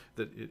indicate that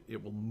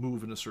it will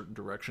move in a certain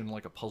direction,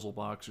 like a puzzle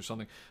box or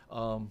something.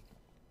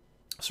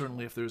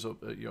 Certainly, if there's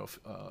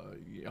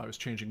I was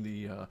changing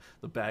the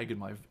bag in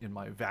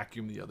my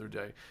vacuum the other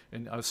day,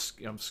 and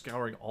I'm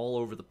scouring all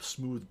over the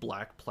smooth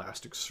black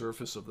plastic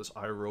surface of this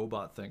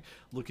iRobot thing,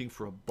 looking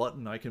for a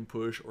button I can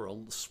push or a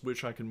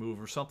switch I can move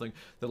or something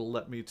that'll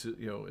let me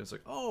to it's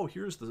like, oh,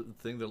 here's the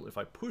thing that if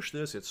I push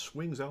this, it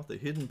swings out the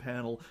hidden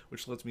panel,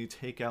 which lets me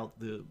take out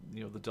the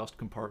the dust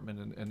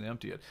compartment and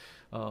empty it.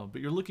 But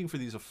you're looking for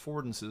these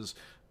affordances.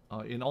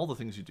 In all the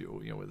things you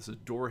do, whether it's a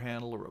door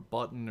handle or a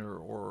button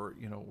or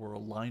a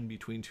line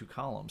between two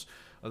columns,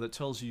 that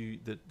tells you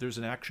that there's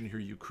an action here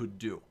you could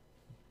do.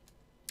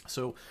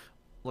 So,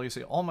 like I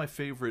say, all my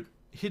favorite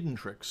hidden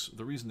tricks,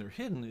 the reason they're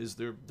hidden is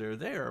they're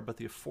there, but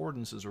the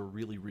affordances are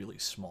really, really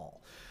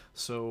small.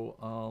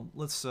 So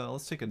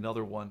let's take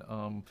another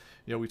one.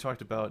 We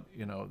talked about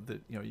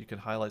that you can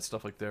highlight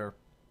stuff like there.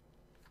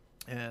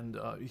 And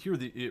here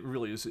it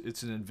really is,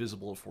 it's an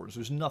invisible affordance.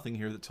 There's nothing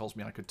here that tells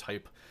me I could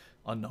type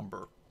a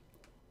number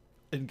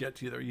and get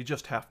to you there. You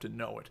just have to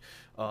know it.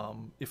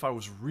 If I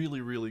was really,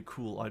 really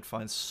cool, I'd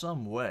find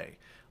some way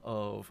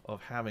of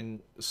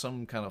having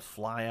some kind of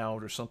fly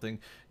out or something,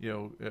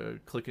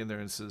 click in there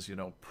and says,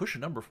 push a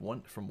number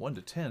from 1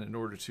 to 10 in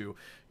order to,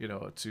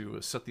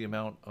 to set the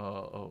amount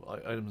of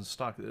items in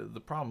stock. The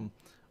problem,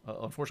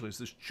 unfortunately, is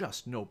there's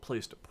just no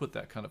place to put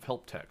that kind of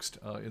help text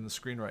in the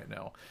screen right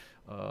now.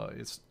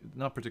 It's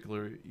not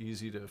particularly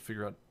easy to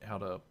figure out how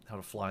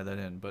to fly that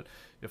in, but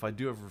if I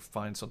do ever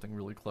find something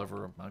really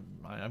clever,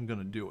 I'm going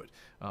to do it.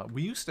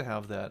 We used to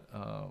have that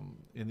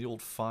in the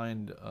old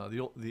find,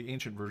 the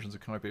ancient versions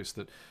of ComicBase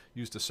that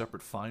used a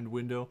separate find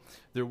window.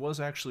 There was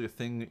actually a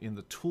thing in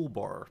the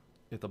toolbar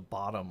at the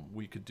bottom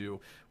we could do,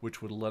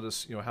 which would let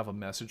us, have a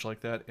message like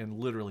that, and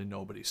literally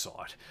nobody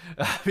saw it.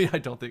 I mean, I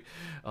don't think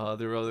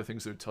there are other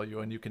things that would tell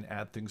you, and you can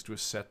add things to a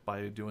set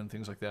by doing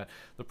things like that.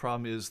 The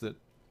problem is that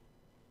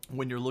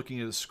when you're looking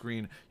at a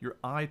screen, your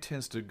eye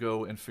tends to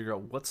go and figure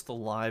out what's the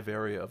live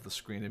area of the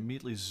screen,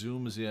 immediately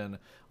zooms in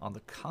on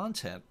the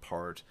content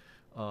part,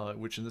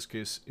 which in this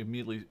case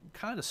immediately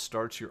kind of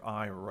starts your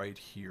eye right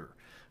here.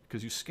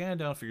 Because you scan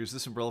down, figures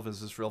this is relevant,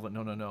 is this relevant?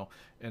 No, no, no.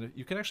 And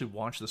you can actually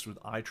watch this with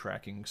eye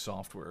tracking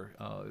software.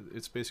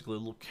 It's basically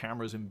little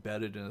cameras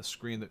embedded in a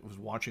screen that was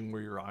watching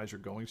where your eyes are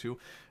going to.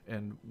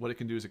 And what it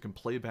can do is it can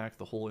play back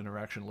the whole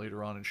interaction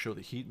later on and show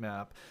the heat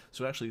map.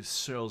 So it actually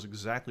shows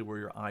exactly where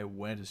your eye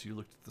went as you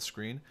looked at the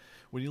screen.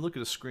 When you look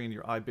at a screen,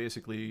 your eye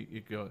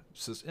basically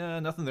says,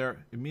 nothing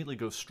there, immediately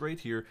goes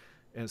straight here,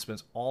 and it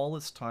spends all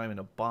its time in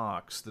a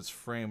box that's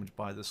framed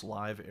by this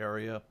live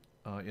area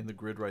in the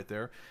grid right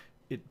there.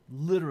 It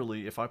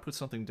literally, if I put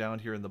something down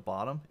here in the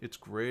bottom, it's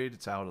great,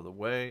 it's out of the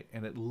way,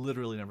 and it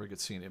literally never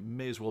gets seen. It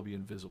may as well be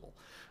invisible.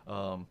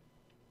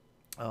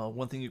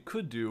 One thing you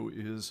could do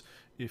is,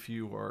 if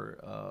you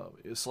are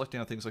selecting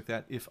on things like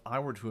that, if I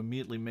were to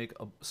immediately make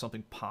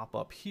something pop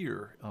up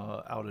here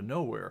out of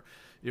nowhere,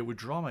 it would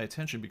draw my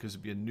attention because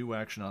it'd be a new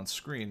action on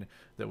screen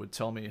that would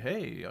tell me,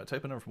 hey,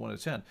 type a number from 1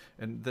 to 10.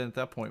 And then at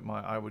that point,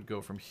 my eye would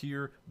go from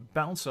here,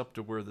 bounce up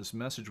to where this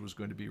message was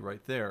going to be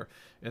right there,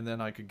 and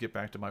then I could get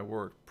back to my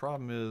work.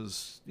 Problem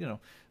is,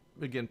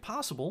 again,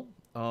 possible.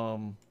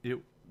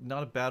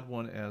 Not a bad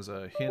one as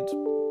a hint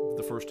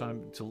the first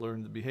time to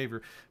learn the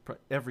behavior.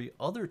 Every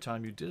other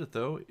time you did it,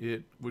 though,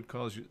 it would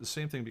cause you the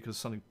same thing, because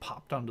something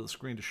popped onto the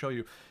screen to show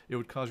you. It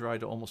would cause your eye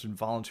to almost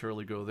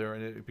involuntarily go there,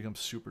 and it becomes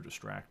super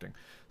distracting.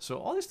 So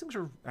all these things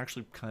are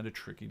actually kind of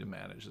tricky to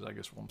manage, is I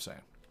guess what I'm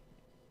saying.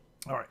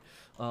 All right,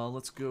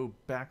 let's go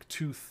back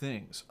to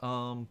things.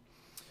 Oh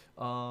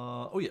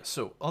yeah,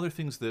 so other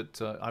things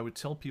that I would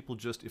tell people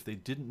just if they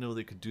didn't know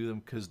they could do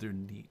them because they're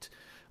neat.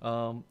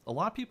 A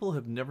lot of people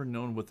have never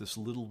known what this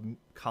little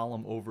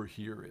column over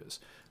here is.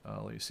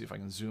 Let me see if I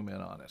can zoom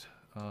in on it.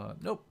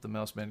 Nope, the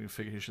mouse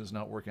magnification is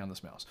not working on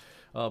this mouse.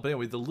 But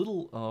anyway, the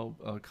little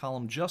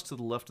column just to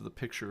the left of the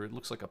picture, it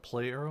looks like a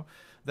play arrow.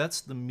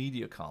 That's the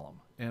media column.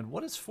 And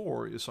what it's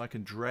for is so I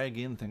can drag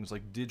in things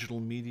like digital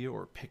media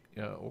or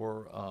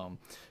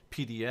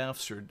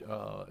PDFs or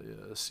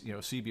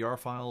CBR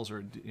files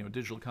or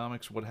digital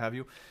comics, what have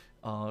you.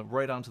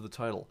 right onto the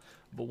title.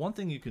 But one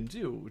thing you can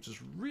do, which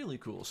is really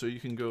cool, so you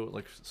can go,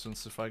 like,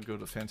 since if I go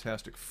to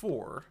Fantastic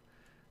Four,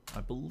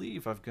 I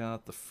believe I've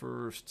got the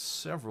first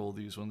several of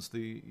these ones.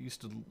 They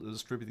used to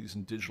distribute these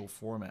in digital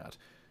format.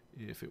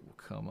 If it will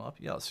come up.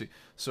 Yeah, let's see.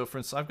 So, for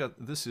instance, I've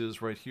got, this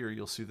is right here,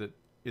 you'll see that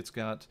it's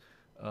got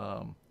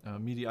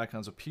media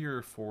icons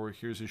appear for,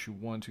 here's issue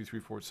 1, 2, 3,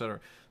 4,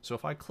 etc. So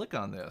if I click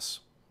on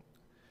this,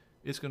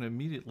 it's going to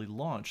immediately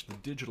launch the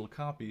digital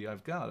copy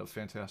I've got of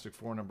Fantastic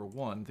Four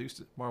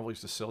 #1. Marvel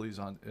used to sell these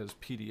on as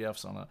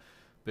PDFs on a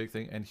big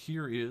thing, and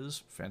here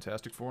is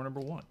Fantastic Four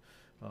 #1.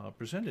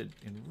 Presented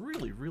in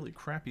really, really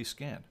crappy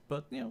scan.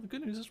 But, you know, the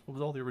good news is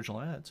with all the original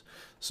ads.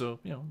 So,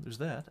 you know, there's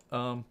that.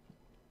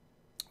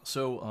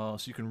 So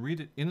you can read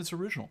it in its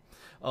original.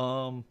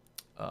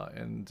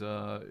 And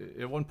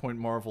at one point,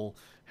 Marvel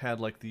had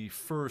like the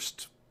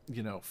first,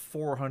 you know,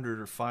 400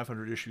 or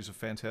 500 issues of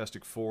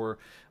Fantastic Four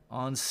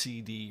on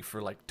CD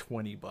for like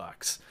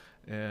 $20.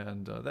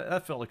 And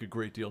that felt like a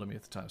great deal to me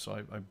at the time,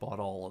 so I bought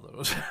all of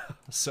those.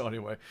 So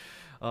anyway,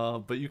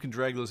 but you can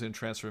drag those in,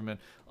 transfer them in.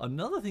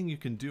 Another thing you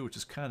can do, which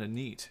is kind of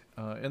neat,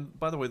 and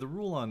by the way, the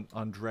rule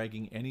on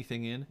dragging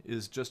anything in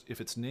is just if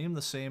it's named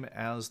the same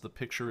as the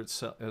picture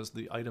itself, as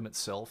the item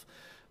itself,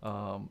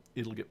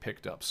 it'll get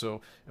picked up.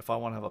 So if I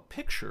want to have a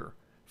picture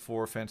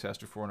for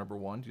Fantastic Four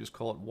 #1, you just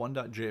call it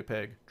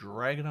 1.jpg,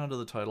 drag it onto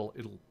the title,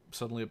 it'll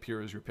suddenly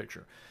appear as your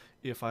picture.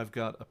 If I've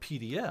got a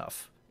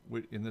PDF,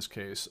 in this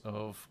case,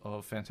 of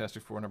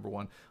Fantastic Four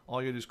 #1,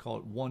 all you gotta do is call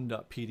it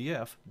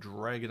 1.pdf,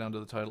 drag it onto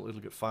the title,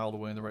 it'll get filed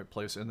away in the right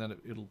place, and then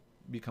it'll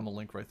become a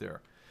link right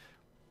there.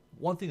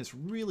 One thing that's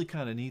really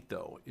kind of neat,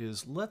 though,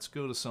 is let's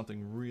go to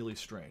something really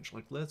strange.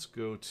 Like, let's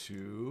go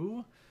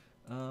to,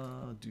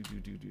 let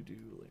me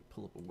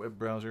pull up a web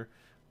browser.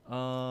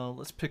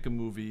 Let's pick a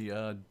movie,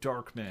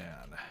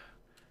 Darkman.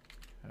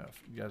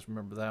 If you guys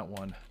remember that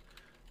one.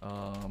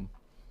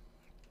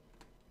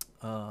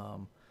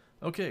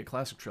 Okay,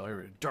 classic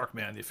trailer.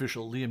 Darkman, the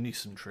official Liam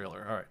Neeson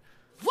trailer. All right.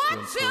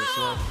 What's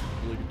up?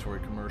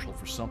 Obligatory commercial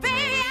for something or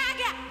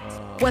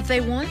other. What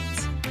they want?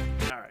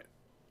 All right.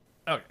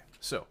 Okay,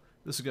 so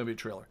this is going to be a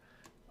trailer.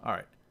 All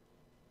right.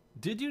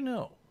 Did you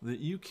know that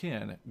you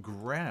can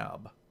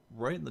grab,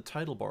 right in the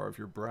title bar of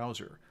your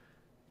browser,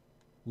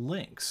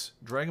 links,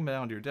 drag them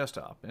down to your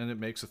desktop, and it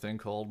makes a thing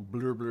called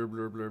blur, blur,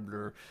 blur, blur,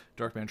 blur,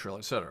 Darkman trailer,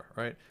 etc.,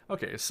 right?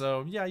 Okay,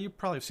 so yeah, you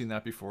probably have seen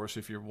that before,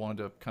 so if you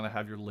wanted to kind of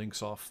have your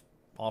links off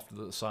to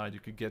the side, you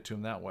could get to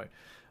them that way.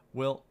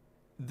 Well,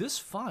 this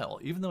file,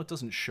 even though it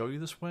doesn't show you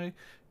this way,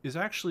 is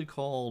actually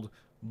called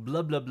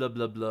blah blah blah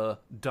blah blah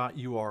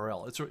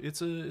 .url.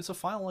 It's a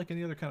file like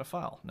any other kind of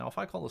file. Now, if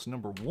I call this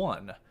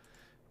 #1,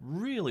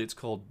 really it's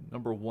called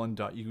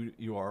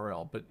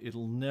 #1.url, but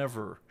it'll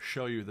never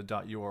show you the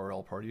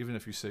 .url part, even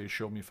if you say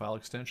show me file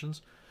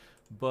extensions.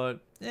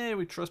 But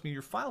anyway, trust me,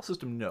 your file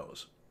system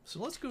knows.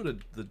 So let's go to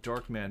the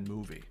Darkman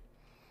movie.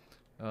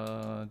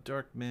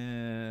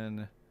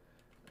 Darkman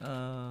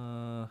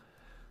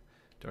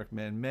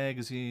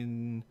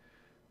magazine.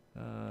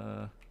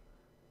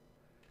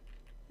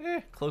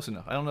 Close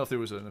enough. I don't know if there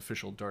was an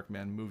official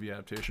Darkman movie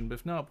adaptation, but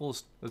if not,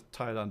 let's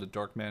tie it on to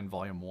Darkman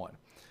Volume 1.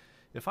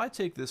 If I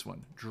take this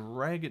one,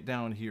 drag it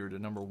down here to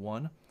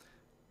 #1,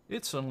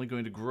 it's suddenly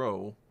going to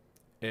grow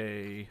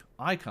a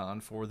icon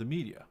for the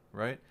media,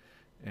 right?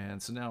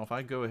 And so now if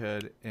I go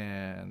ahead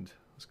and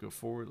let's go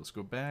forward, let's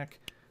go back,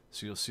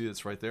 so you'll see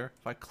it's right there.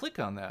 If I click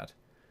on that,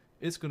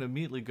 it's going to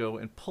immediately go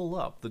and pull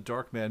up the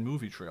Darkman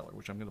movie trailer,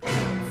 which I'm going to play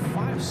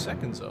 5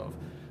 seconds of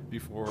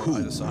before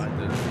I decide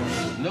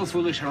that... No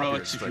foolish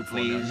heroics, if you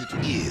please.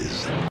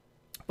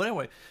 But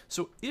anyway,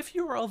 so if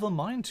you're of a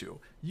mind to,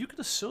 you can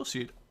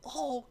associate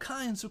all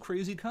kinds of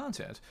crazy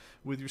content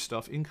with your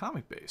stuff in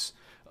ComicBase.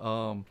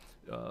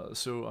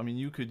 So I mean,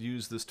 you could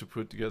use this to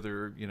put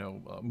together, you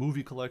know,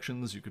 movie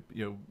collections. You could,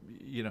 you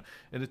know,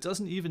 and it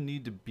doesn't even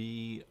need to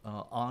be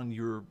on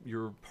your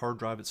hard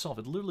drive itself.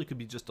 It literally could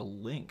be just a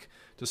link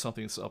to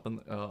something that's up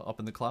in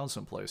the cloud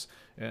someplace.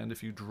 And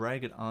if you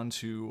drag it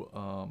onto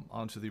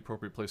the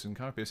appropriate place in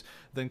ComicBase,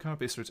 then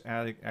ComicBase starts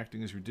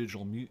acting as your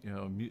digital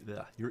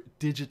your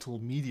digital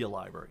media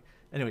library.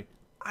 Anyway,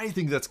 I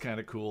think that's kind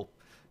of cool.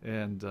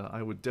 And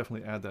I would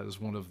definitely add that as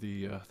one of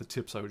the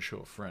tips I would show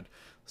a friend.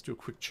 Let's do a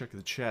quick check of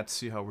the chat,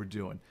 see how we're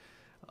doing.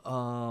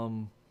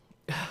 Lol,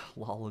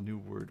 a new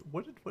word.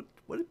 What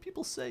did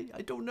people say?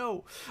 I don't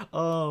know.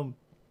 Oh,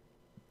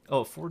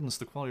 affordance,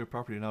 the quality of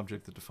property and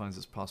object that defines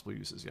its possible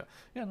uses. Yeah.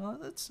 No,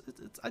 it's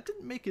I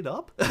didn't make it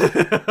up.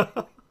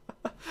 I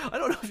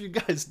don't know if you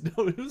guys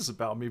know this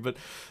about me, but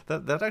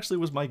that actually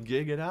was my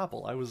gig at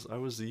Apple. I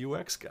was the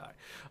UX guy.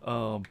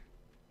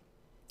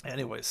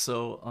 Anyway,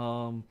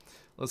 so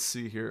let's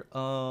see here.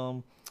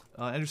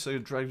 Andrew said I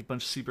dragged a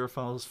bunch of CBR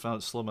files,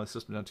 found it slowed my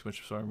system down too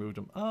much, so I removed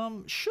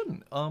them.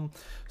 Shouldn't.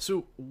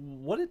 So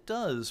what it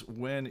does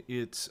when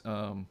it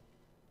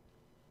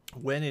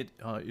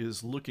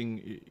is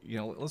looking, you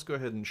know, let's go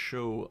ahead and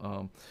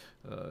show.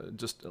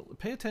 Just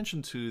pay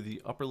attention to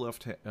the upper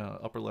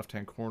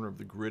left-hand corner of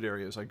the grid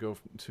area as I go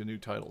to new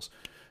titles.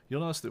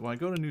 You'll notice that when I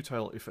go to new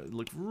title, if I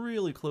look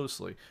really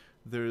closely,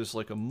 there's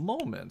like a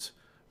moment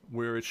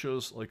where it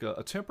shows like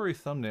a temporary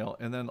thumbnail,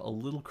 and then a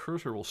little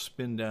cursor will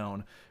spin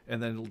down,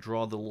 and then it'll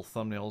draw the little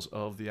thumbnails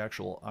of the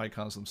actual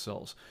icons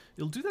themselves.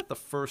 It'll do that the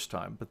first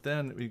time, but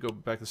then when you go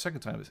back the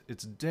second time,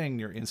 it's dang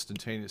near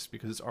instantaneous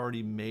because it's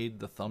already made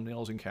the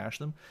thumbnails and cached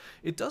them.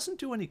 It doesn't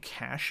do any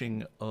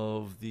caching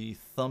of the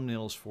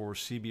thumbnails for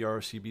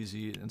CBR,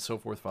 CBZ, and so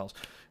forth files.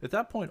 At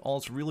that point, all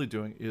it's really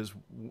doing is,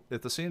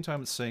 at the same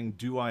time it's saying,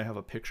 do I have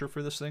a picture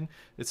for this thing?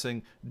 It's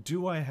saying,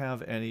 do I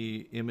have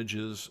any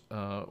images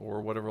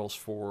or whatever else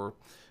for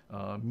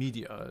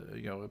media,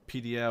 you know,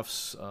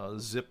 PDFs,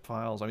 zip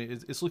files. I mean,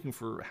 it's looking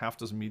for half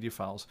dozen media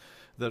files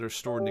that are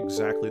stored in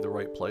exactly the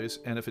right place.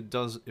 And if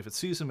it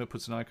sees them, it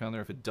puts an icon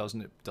there. If it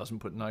doesn't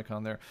put an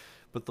icon there.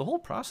 But the whole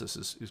process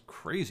is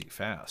crazy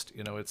fast.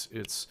 You know,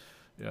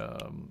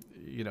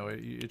 you know,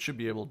 it should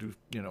be able to do,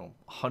 you know,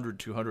 100,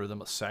 200 of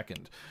them a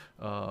second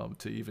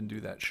to even do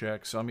that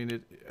check. So I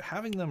mean,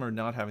 having them or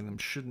not having them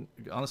shouldn't,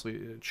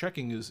 honestly,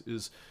 checking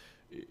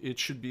it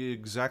should be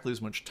exactly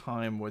as much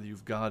time whether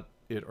you've got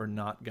it or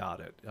not got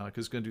it, because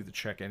it's going to do the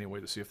check anyway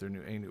to see if there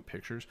are any new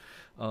pictures.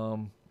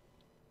 So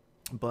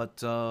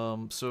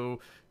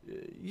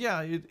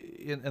yeah,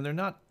 and they're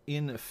not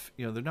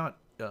they're not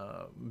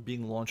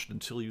being launched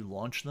until you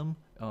launch them,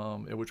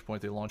 at which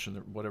point they launch in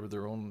whatever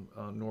their own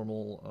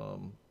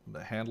normal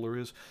handler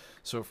is.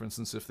 So for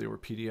instance, if they were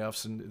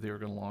PDFs and they were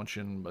going to launch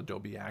in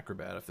Adobe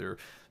Acrobat, if they're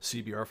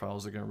CBR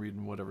files, they're going to read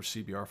in whatever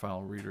CBR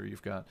file reader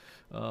you've got.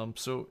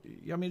 So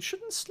I mean, it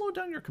shouldn't slow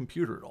down your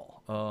computer at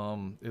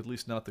all, at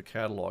least not the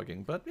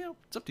cataloging, but you know,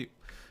 it's up to you.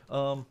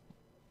 All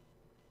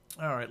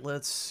right,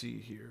 let's see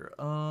here.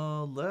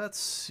 Let's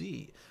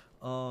see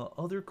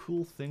other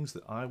cool things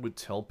that I would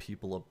tell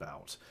people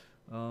about.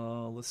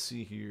 Let's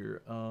see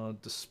here.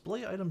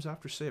 Display items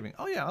after saving.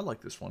 Oh yeah, I like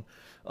this one.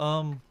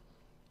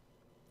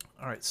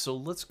 All right, so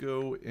let's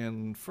go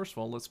and first of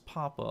all, let's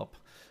pop up.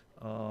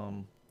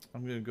 I'm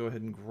going to go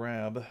ahead and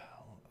grab.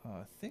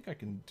 I think I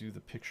can do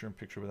the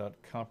picture-in-picture without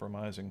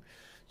compromising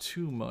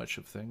too much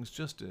of things,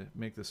 just to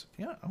make this.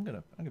 Yeah, I'm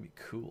gonna be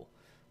cool.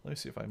 Let me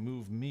see if I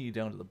move me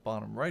down to the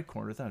bottom right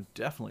corner. That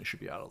definitely should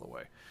be out of the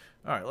way.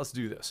 All right, let's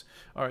do this.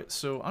 All right,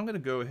 so I'm going to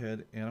go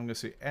ahead and I'm going to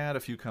say add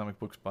a few comic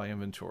books by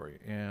inventory,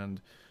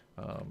 and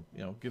you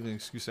know, give an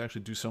excuse to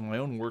actually do some of my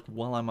own work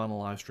while I'm on a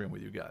live stream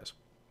with you guys.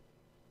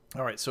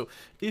 All right, so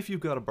if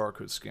you've got a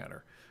barcode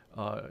scanner,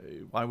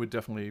 I would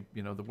definitely,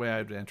 you know, the way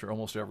I'd enter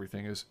almost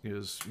everything is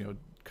you know,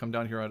 come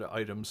down here onto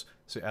items,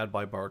 say add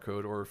by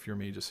barcode, or if you're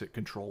me, just hit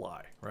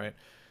Control-I, right?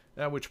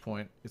 At which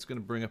point, it's going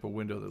to bring up a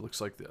window that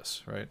looks like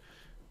this, right?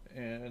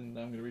 And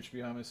I'm going to reach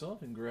behind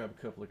myself and grab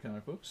a couple of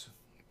comic books.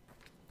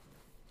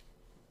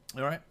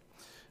 All right,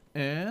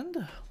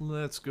 and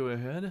let's go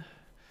ahead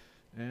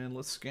and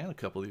let's scan a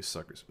couple of these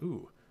suckers.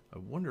 Ooh, I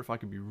wonder if I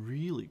can be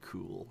really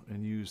cool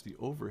and use the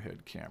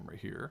overhead camera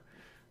here.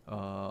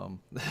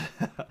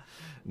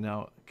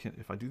 Now,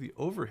 if I do the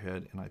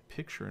overhead and I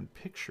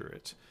picture-in-picture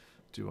it,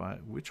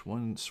 which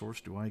one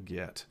source do I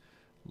get?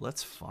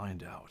 Let's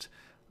find out.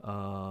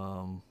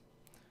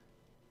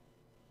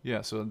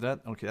 Yeah, so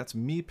that's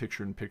me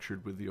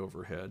picture-in-pictured with the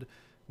overhead.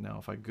 Now,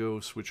 if I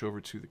go switch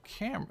over to the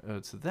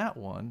camera, to that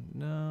one,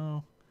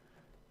 no.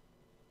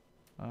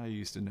 I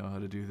used to know how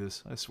to do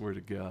this. I swear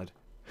to God.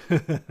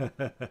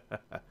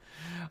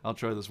 I'll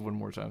try this one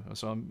more time.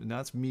 So now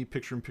it's me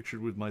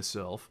picture-in-pictured with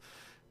myself.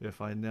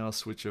 If I now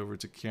switch over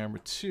to camera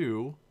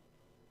 2,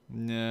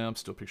 nah, I'm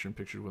still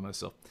picture-in-pictured with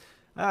myself.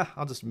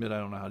 I'll just admit I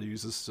don't know how to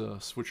use this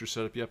switcher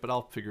setup yet, but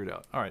I'll figure it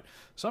out. All right,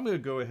 so I'm going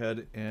to go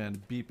ahead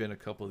and beep in a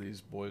couple of these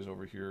boys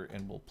over here,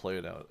 and we'll play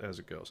it out as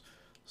it goes.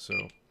 So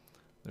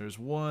there's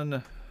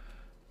one.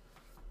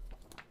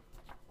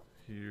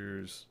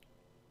 Here's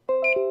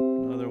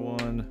another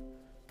one.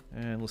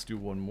 And let's do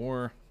one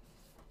more.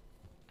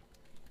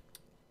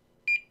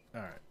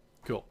 All right,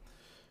 cool.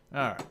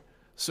 All right,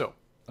 so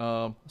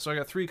I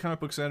got 3 comic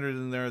books entered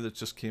in there that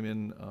just came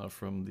in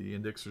from the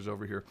indexers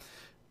over here.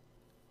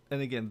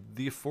 And again,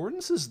 the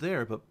affordance is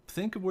there, but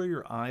think of where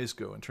your eyes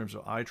go in terms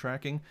of eye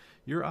tracking.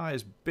 Your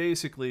eyes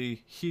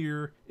basically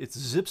here, it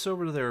zips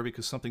over to there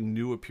because something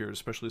new appeared,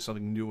 especially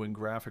something new and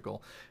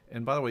graphical.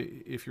 And by the way,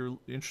 if you're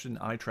interested in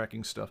eye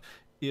tracking stuff,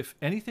 if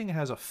anything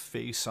has a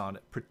face on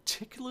it,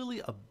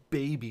 particularly a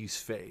baby's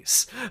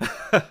face,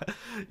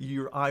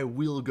 your eye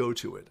will go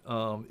to it.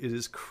 It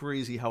is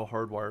crazy how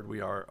hardwired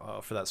we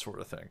are for that sort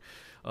of thing.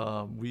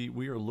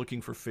 We are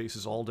looking for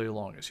faces all day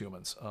long as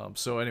humans.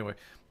 So anyway,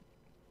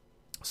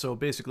 so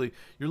basically,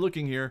 you're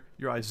looking here,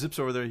 your eye zips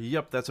over there,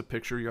 yep, that's a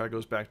picture, your eye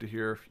goes back to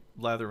here,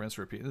 lather, rinse,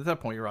 repeat. And at that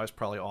point, your eye's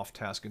probably off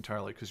task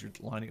entirely because you're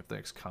lining up the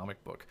next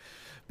comic book.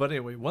 But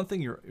anyway, one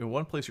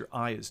place your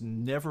eye is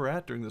never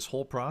at during this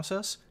whole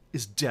process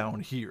is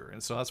down here.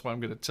 And so that's why I'm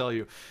going to tell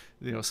you,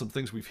 some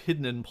things we've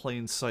hidden in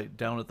plain sight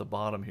down at the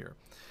bottom here.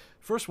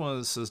 First one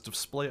is says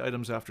display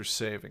items after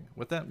saving.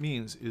 What that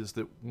means is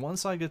that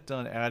once I get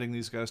done adding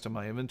these guys to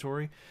my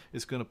inventory,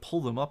 it's going to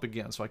pull them up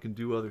again so I can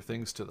do other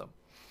things to them.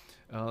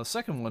 The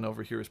second one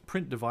over here is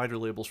print divider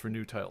labels for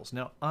new titles.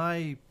 Now,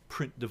 I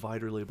print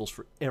divider labels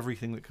for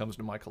everything that comes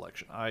to my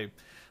collection. I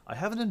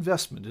have an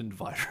investment in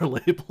divider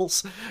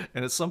labels,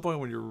 and at some point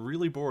when you're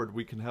really bored,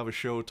 we can have a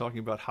show talking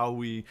about how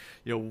we,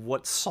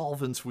 what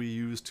solvents we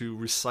use to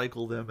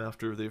recycle them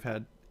after they've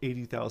had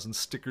 80,000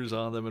 stickers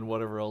on them and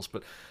whatever else.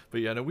 But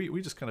yeah, no,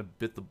 we just kind of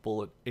bit the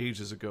bullet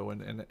ages ago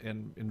and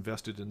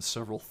invested in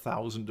several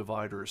thousand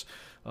dividers,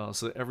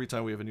 so that every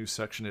time we have a new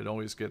section, it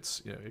always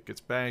gets, it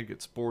gets bagged,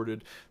 gets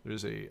boarded.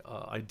 There's a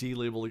ID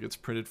label that gets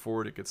printed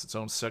for it. It gets its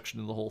own section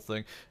in the whole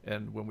thing.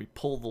 And when we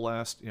pull the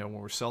last, when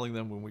we're selling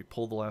them, when we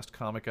pull the last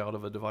comic out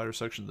of a divider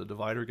section, the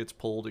divider gets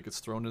pulled, it gets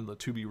thrown in the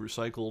to be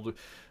recycled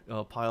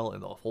pile,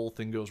 and the whole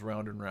thing goes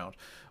round and round.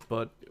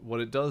 But what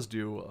it does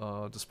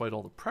do, despite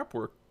all the prep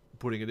work,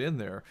 putting it in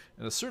there,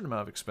 and a certain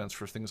amount of expense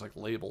for things like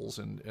labels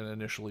and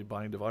initially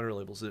buying divider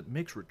labels, it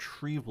makes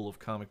retrieval of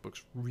comic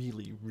books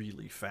really,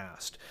 really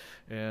fast.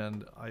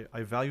 And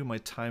I value my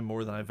time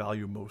more than I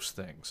value most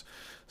things.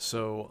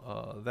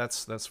 So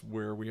that's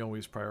where we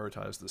always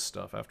prioritize this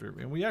stuff after.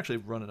 And we actually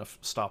run enough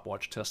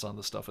stopwatch tests on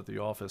this stuff at the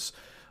office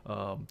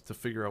to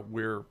figure out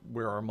where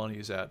our money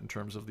is at in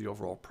terms of the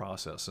overall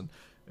process.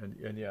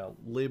 And yeah,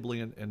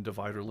 labeling and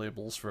divider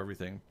labels for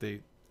everything,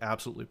 they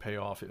absolutely pay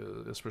off,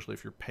 especially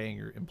if you're paying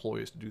your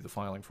employees to do the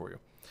filing for you.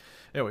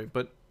 Anyway,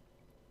 but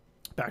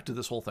back to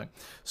this whole thing.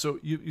 So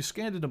you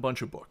scanned in a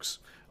bunch of books.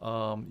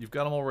 You've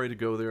got them all ready to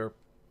go there.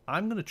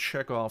 I'm going to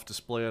check off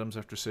display items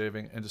after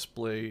saving and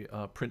display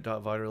print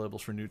divider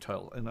labels for new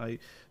title. And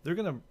they're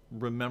going to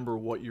remember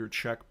what your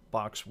check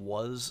box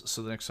was,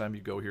 so the next time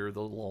you go here,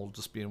 they'll all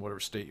just be in whatever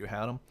state you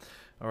had them.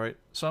 All right,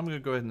 so I'm going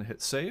to go ahead and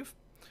hit save.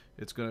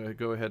 It's going to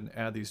go ahead and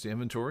add these to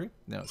inventory.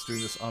 Now it's doing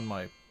this on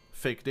my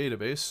fake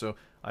database, so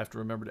I have to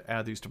remember to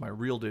add these to my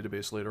real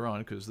database later on,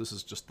 because this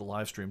is just the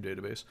live stream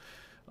database.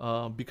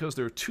 Because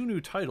there are two new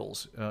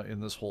titles in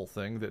this whole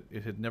thing that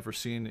it had never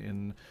seen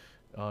in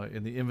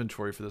the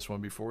inventory for this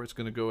one before, it's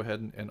going to go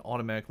ahead and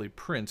automatically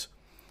print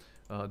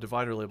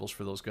divider labels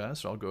for those guys,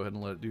 so I'll go ahead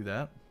and let it do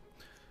that.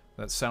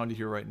 That sound you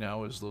hear right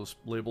now is those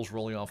labels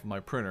rolling off of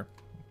my printer.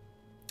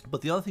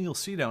 But the other thing you'll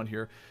see down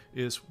here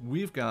is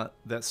we've got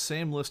that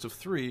same list of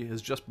 3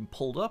 has just been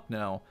pulled up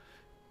now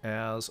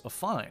as a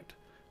find.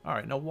 All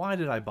right, now why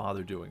did I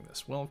bother doing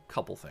this? Well, a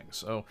couple things.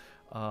 So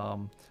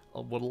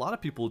what a lot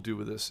of people do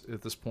with this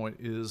at this point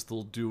is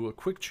they'll do a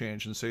quick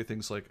change and say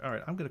things like, all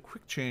right, I'm going to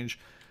quick change,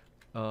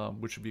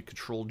 which would be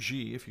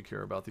Control-G if you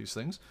care about these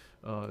things,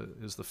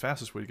 is the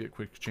fastest way to get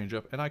quick change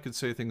up. And I could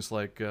say things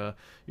like, I'm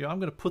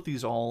going to put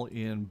these all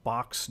in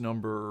box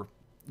number,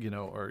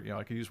 or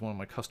I could use one of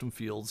my custom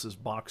fields as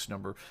box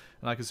number,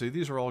 and I could say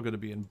these are all going to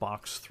be in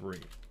box 3,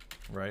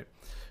 right?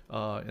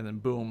 And then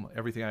boom,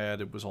 everything I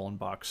added was all in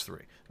box 3.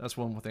 That's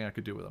one thing I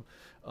could do with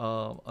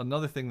them.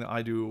 Another thing that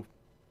I do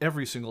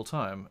every single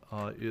time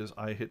is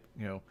I hit,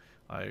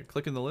 I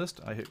click in the list,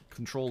 I hit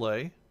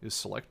Control-A, is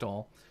select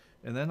all,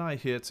 and then I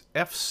hit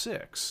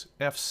F6.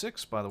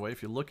 F6, by the way,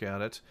 if you look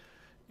at it,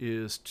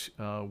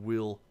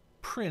 will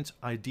print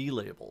ID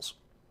labels.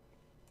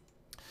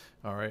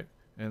 All right.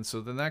 And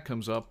so then that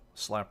comes up,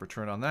 slap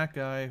return on that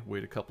guy,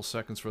 wait a couple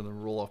seconds for them to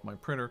roll off my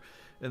printer,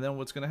 and then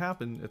what's going to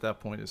happen at that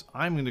point is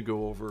I'm going to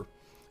go over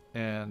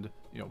and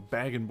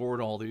bag and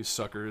board all these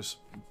suckers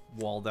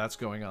while that's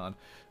going on.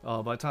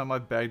 By the time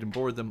I've bagged and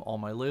boarded them, all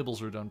my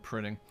labels are done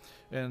printing,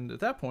 and at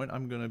that point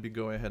I'm going to be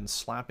going ahead and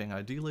slapping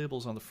ID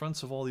labels on the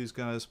fronts of all these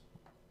guys,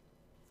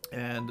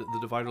 and the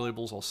divider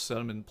labels, I'll set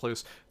them in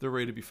place. They're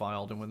ready to be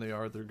filed, and when they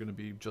are, they're going to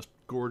be just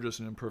gorgeous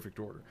and in perfect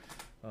order.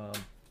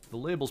 The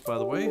labels, by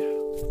the way,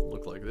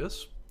 look like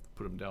this.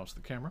 Put them down to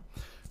the camera.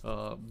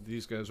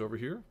 These guys over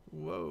here.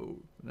 Whoa.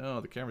 No,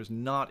 the camera's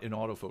not in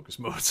autofocus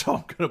mode, so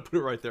I'm going to put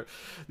it right there.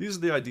 These are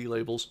the ID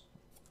labels.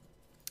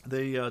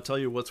 They tell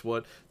you what's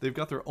what. They've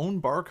got their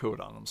own barcode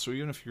on them, so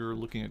even if you're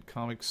looking at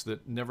comics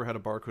that never had a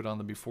barcode on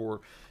them before,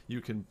 you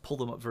can pull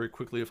them up very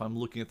quickly. If I'm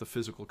looking at the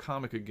physical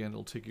comic again,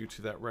 it'll take you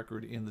to that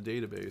record in the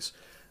database.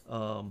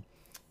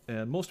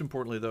 And most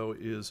importantly, though,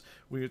 is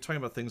when you're talking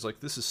about things like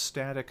this is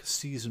Static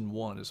Season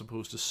 1 as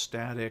opposed to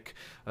Static,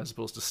 as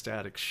opposed to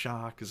Static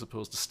Shock, as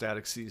opposed to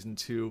Static Season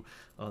 2.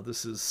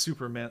 This is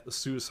Superman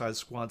Suicide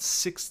Squad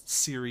 6th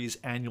Series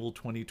Annual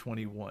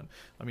 2021.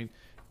 I mean,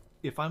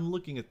 if I'm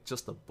looking at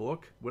just the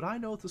book, would I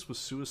know if this was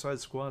Suicide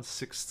Squad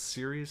 6th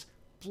Series?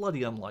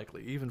 Bloody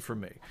unlikely, even for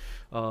me.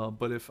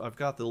 But if I've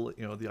got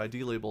the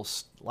ID label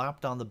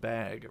slapped on the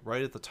bag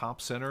right at the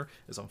top center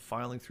as I'm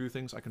filing through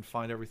things, I can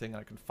find everything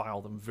and I can file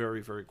them very,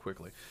 very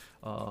quickly.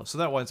 So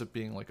that winds up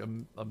being like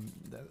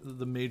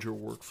the major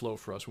workflow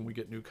for us when we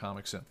get new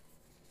comics in.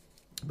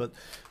 But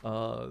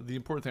the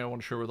important thing I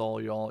want to share with all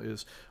of y'all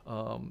is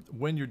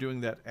when you're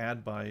doing that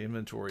add by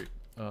inventory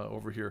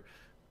over here,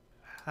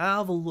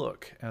 have a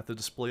look at the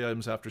display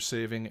items after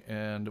saving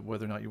and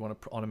whether or not you want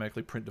to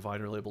automatically print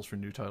divider labels for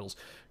new titles,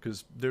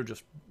 because they're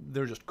just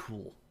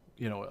cool.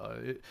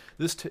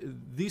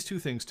 These two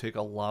things take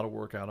a lot of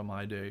work out of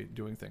my day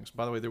doing things.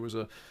 By the way, there was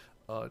a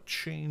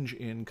change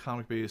in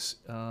ComicBase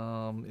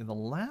in the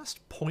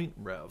last point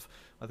rev.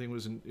 I think it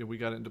was we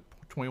got into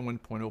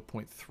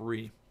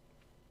 21.0.3.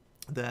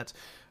 That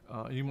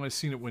you might have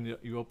seen it when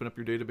you open up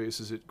your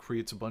databases. It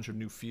creates a bunch of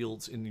new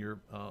fields in your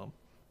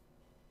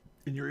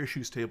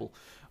issues table.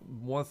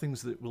 One of the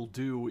things that we'll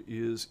do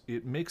is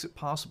it makes it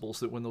possible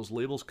so that when those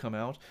labels come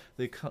out,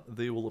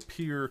 they will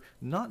appear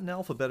not in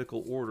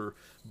alphabetical order,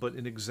 but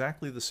in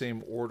exactly the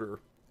same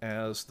order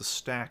as the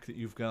stack that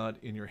you've got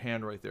in your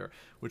hand right there,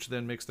 which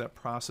then makes that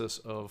process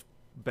of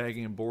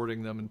bagging and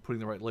boarding them and putting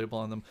the right label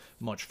on them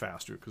much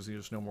faster, because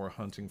there's no more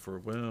hunting for,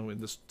 well, in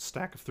this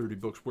stack of 30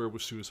 books, where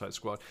was Suicide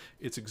Squad?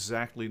 It's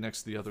exactly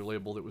next to the other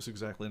label that was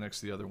exactly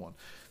next to the other one.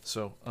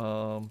 So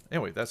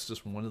anyway, that's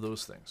just one of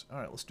those things. All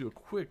right, let's do a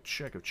quick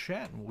check of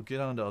chat and we'll get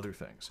on to other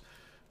things.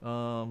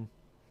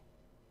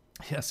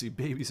 Yeah, see,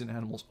 babies and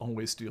animals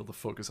always steal the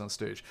focus on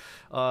stage.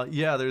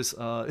 Yeah, there's he's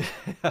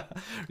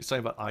talking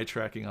about eye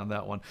tracking on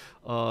that one.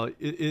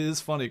 It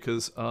is funny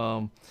because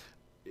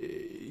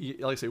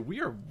like I say,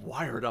 we are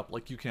wired up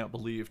like you can't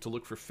believe to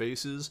look for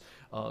faces,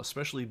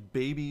 especially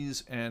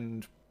babies,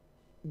 and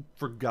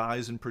for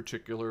guys in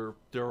particular,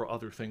 there are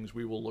other things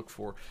we will look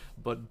for,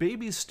 but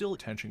babies still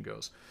attention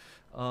goes.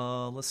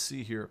 Let's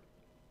see here.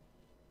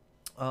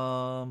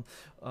 Would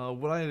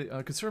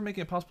I consider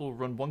making it possible to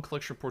run one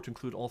collection report to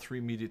include all 3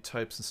 media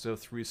types instead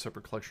of 3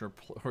 separate collection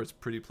reports?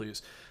 Pretty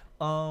please.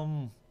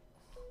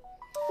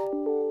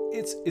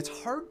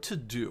 It's hard to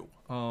do.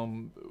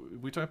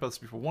 We talked about this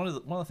before. One of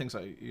the things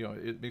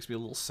it makes me a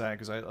little sad,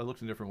 because I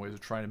looked in different ways of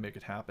trying to make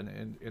it happen,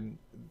 and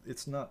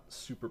it's not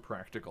super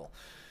practical.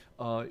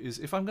 Is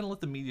if I'm going to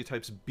let the media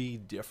types be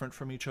different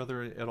from each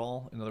other at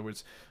all, in other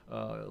words,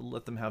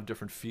 let them have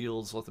different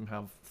fields, let them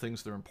have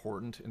things that are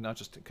important, and not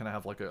just kind of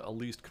have like a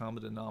least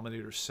common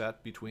denominator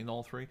set between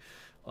all 3,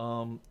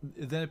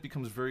 then it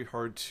becomes very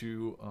hard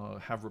to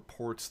have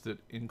reports that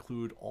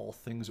include all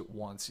things at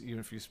once, even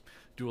if you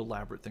do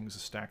elaborate things to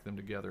stack them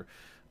together.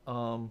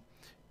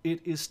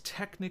 It is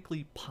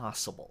technically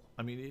possible.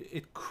 I mean,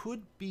 it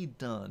could be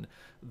done.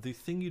 The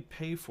thing you'd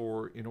pay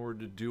for in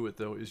order to do it,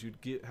 though, is you'd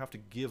have to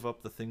give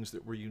up the things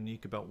that were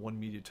unique about one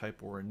media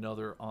type or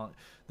another.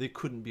 They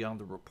couldn't be on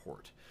the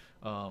report.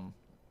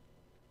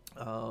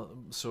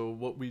 So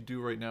what we do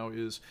right now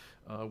is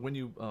when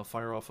you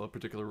fire off a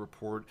particular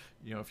report,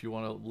 if you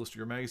want a list of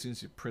your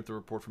magazines, you print the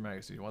report for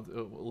magazines. You want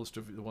a list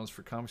of the ones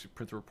for comics, you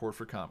print the report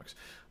for comics.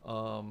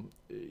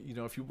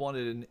 If you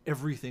wanted an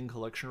everything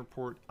collection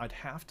report, I'd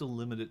have to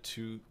limit it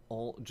to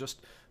all just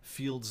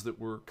fields that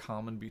were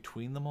common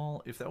between them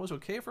all. If that was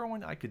okay for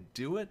everyone, I could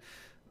do it.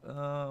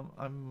 I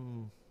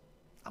don't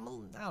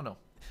know.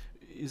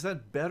 Is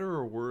that better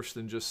or worse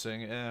than just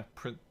saying,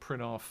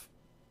 print off?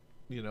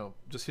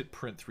 Just hit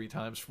print 3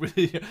 times with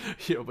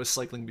by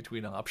cycling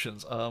between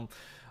options.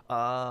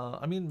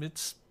 I mean,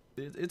 it's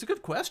a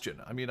good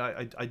question. I mean,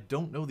 I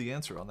don't know the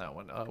answer on that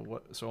one.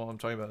 So all I'm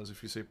talking about is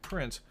if you say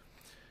print,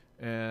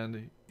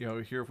 and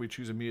here if we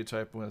choose a media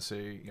type, I'm going to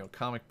say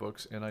comic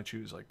books, and I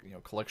choose like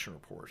collection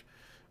report,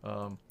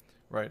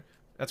 right?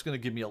 That's going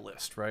to give me a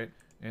list, right?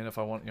 And if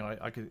I want,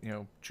 I could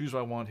choose what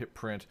I want, hit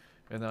print,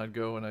 and then I'd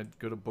go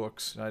to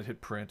books, and I'd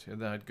hit print,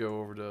 and then I'd go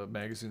over to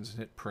magazines and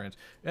hit print,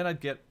 and I'd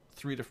get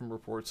 3 different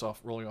reports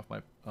rolling off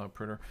my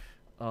printer.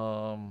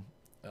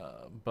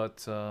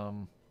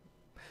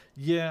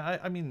 Yeah,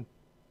 I mean,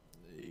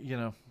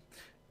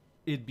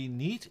 it'd be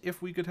neat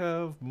if we could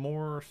have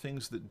more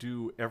things that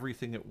do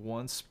everything at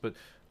once, but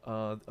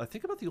I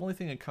think about the only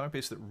thing in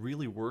ComicBase that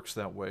really works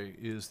that way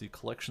is the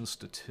collection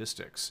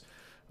statistics.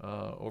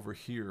 Over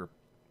here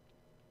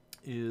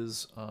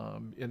is,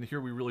 and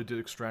here we really did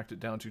extract it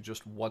down to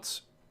just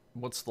what's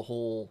the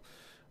whole.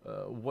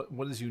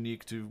 What is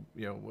unique to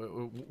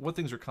what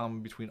things are common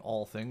between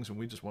all things, and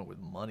we just went with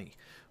money.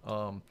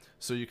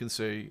 So you can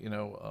say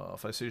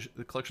if I say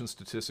the collection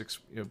statistics,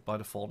 by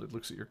default it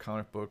looks at your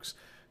comic books.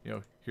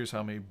 Here's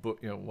how many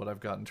what I've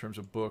got in terms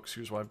of books.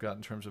 Here's what I've got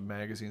in terms of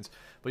magazines.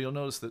 But you'll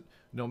notice that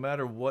no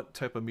matter what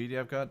type of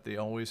media I've got, they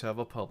always have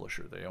a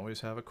publisher. They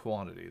always have a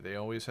quantity. They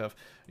always have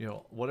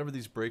whatever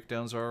these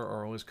breakdowns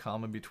are always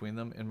common between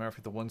them. And matter of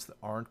fact, the ones that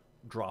aren't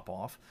drop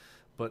off.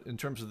 But in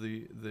terms of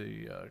the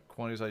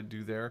quantities I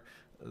do there,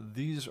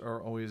 these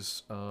are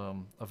always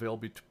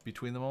available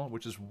between them all,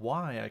 which is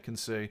why I can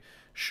say,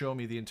 show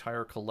me the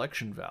entire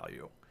collection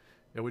value,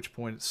 at which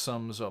point it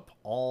sums up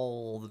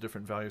all the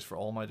different values for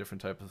all my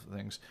different types of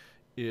things.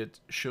 It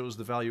shows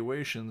the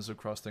valuations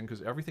across things,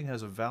 because everything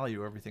has a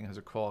value, everything has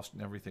a cost,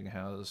 and everything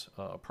has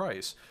a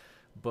price.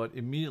 But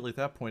immediately at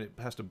that point, it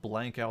has to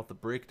blank out the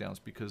breakdowns,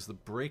 because the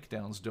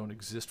breakdowns don't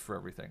exist for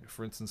everything.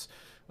 For instance,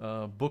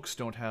 books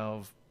don't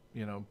have...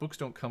 books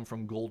don't come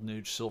from Golden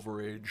Age,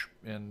 Silver Age,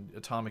 and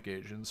Atomic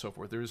Age, and so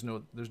forth. There's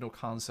no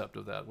concept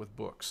of that with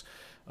books.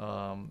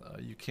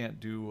 You can't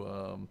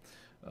do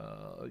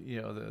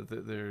you know,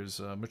 there's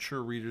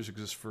mature readers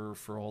exist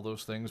for all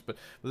those things, but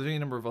there's any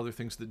number of other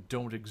things that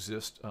don't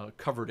exist.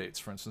 Cover dates,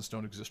 for instance,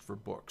 don't exist for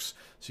books,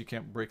 so you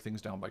can't break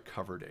things down by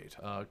cover date.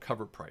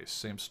 Cover price,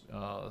 same.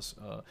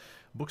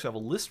 Books have a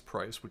list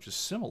price, which is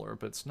similar,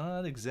 but it's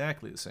not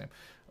exactly the same.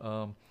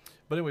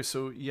 But anyway,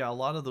 so yeah, a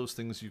lot of those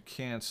things you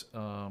can't.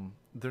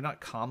 They're not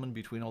common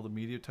between all the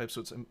media types,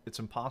 so it's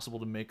impossible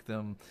to make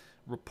them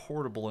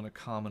reportable in a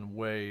common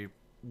way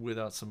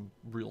without some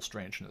real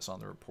strangeness on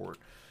the report.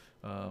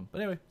 But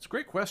anyway, it's a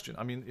great question.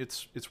 I mean,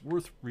 it's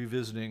worth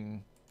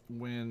revisiting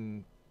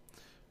when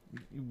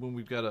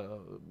we've got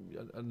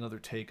another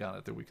take on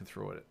it that we can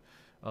throw at it.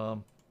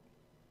 All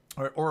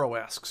right, Oro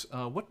asks,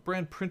 what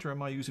brand printer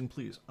am I using,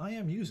 please? I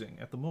am using,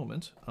 at the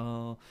moment,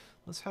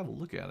 let's have a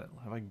look at it.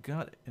 Have I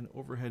got an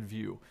overhead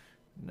view?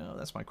 No,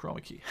 that's my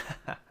chroma key.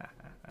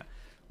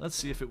 Let's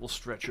see if it will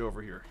stretch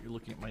over here. You're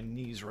looking at my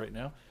knees right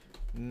now.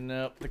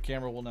 Nope, the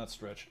camera will not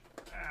stretch.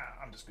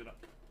 I'm just gonna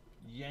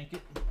yank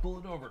it and pull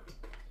it over.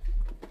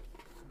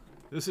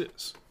 This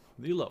is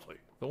the lovely,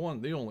 the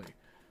one, the only,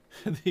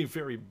 the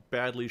very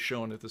badly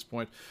shown at this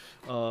point,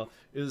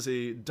 is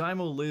a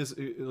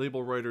Dymo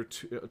Label Writer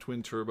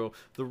Twin Turbo.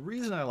 The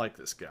reason I like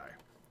this guy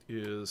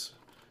is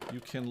you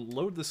can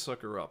load this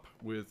sucker up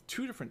with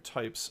two different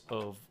types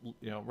of,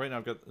 right now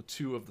I've got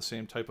two of the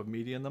same type of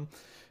media in them,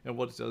 and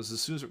what it does is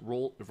as soon as it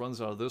runs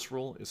out of this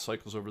roll, it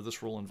cycles over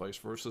this roll and vice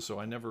versa, so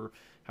I never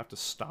have to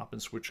stop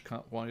and switch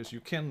quantities. You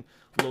can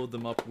load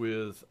them up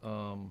with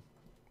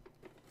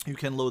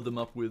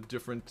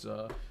different,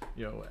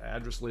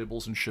 address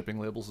labels and shipping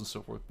labels and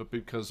so forth, but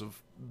because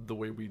of the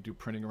way we do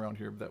printing around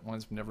here, that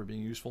winds up never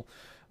being useful.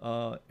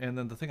 And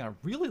then the thing I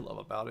really love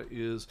about it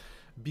is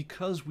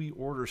because we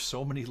order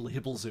so many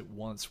labels at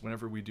once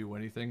whenever we do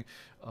anything,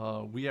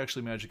 we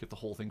actually manage to get the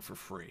whole thing for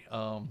free.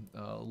 A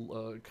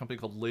company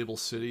called Label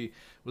City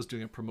was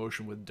doing a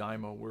promotion with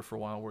Dymo where for a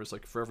while, where it's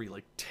like for every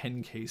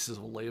 10 cases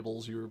of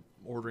labels you're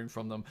ordering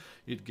from them,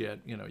 you'd get,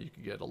 you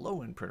could get a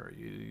low-end printer.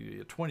 You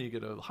get 20, you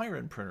get a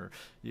higher-end printer.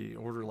 You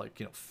order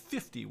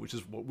 50, which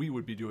is what we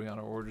would be doing on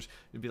our orders.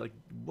 It'd be like,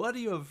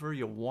 whatever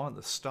you want,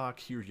 the stock,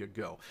 here you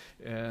go.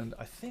 And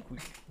I think we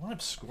wound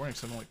up scoring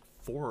something like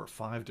 4 or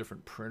 5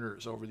 different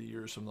printers over the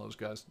years from those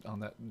guys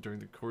on that during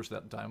the course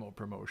of that Dymo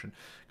promotion,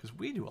 because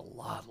we do a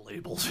lot of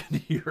labels in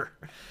here.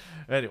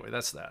 Anyway,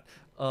 that's that.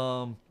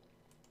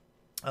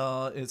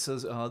 It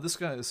says,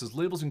 it says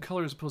labels in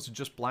color as opposed to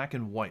just black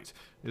and white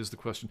is the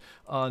question.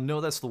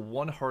 No, that's the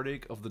one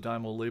heartache of the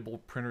Dymo label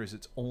printer is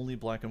it's only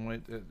black and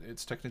white.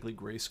 It's technically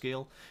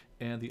grayscale.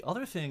 And the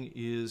other thing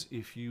is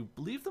if you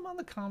leave them on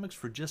the comics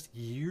for just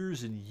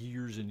years and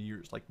years and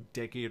years, like a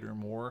decade or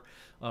more,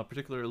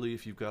 particularly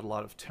if you've got a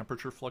lot of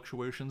temperature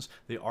fluctuations,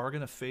 they are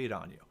going to fade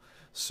on you.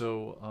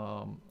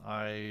 So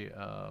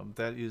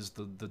that is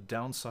the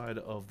downside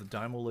of the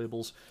Dymo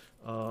labels.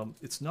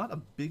 It's not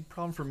a big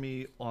problem for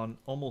me on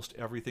almost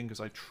everything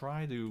because I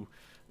try to,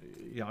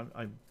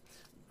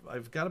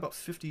 I've got about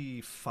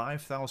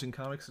 55,000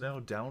 comics now,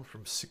 down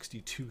from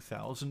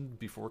 62,000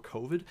 before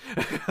COVID.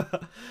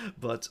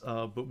 but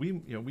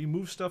we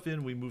move stuff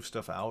in, we move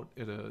stuff out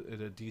at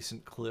a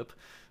decent clip.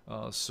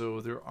 So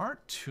there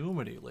aren't too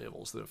many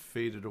labels that have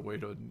faded away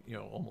to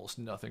almost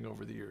nothing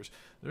over the years.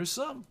 There's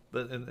some,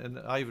 but and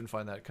I even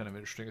find that kind of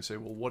interesting to say,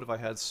 well, what if I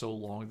had so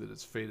long that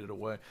it's faded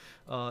away?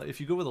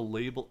 If you go with a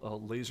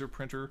laser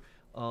printer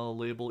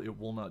label, it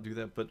will not do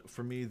that. But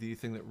for me, the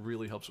thing that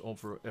really helps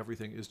over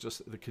everything is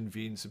just the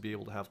convenience to be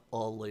able to have a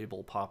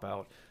label pop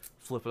out,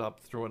 flip it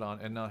up, throw it on,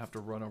 and not have to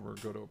run over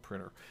and go to a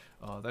printer.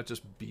 That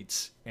just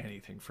beats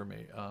anything for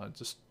me,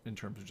 just in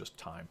terms of just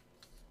time.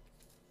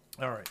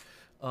 All right.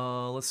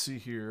 Let's see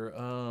here.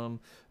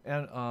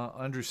 And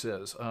Andrew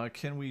says,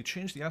 can we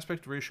change the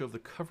aspect ratio of the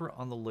cover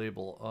on the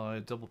label? A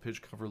double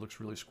page cover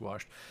looks really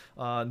squashed.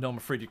 No, I'm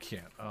afraid you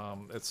can't.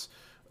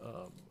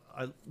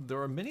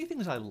 There are many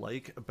things I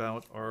like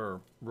about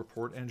our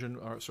report engine.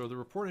 So the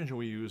report engine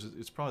we use,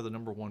 it's probably the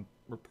 #1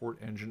 report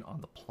engine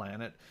on the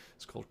planet.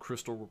 It's called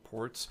Crystal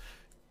Reports.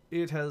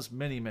 It has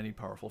many, many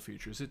powerful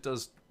features. It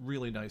does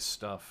really nice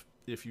stuff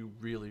if you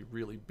really,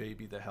 really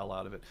baby the hell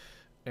out of it.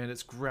 And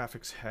its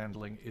graphics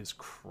handling is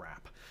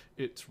crap.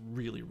 It's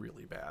really,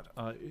 really bad.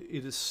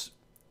 It is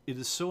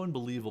so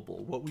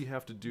unbelievable what we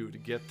have to do to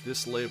get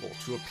this label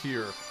to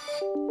appear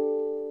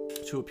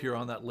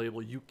on that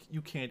label. You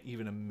can't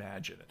even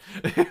imagine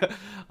it.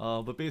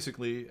 But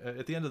basically,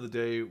 at the end of the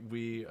day,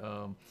 we've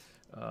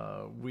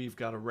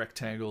got a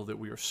rectangle that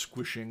we are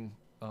squishing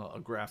a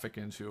graphic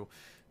into,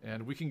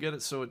 and we can get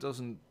it so it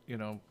doesn't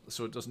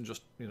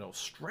just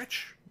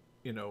stretch.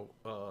 You're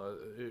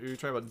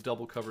talking about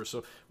double cover.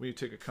 So when you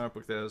take a comic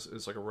book that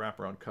is like a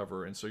wraparound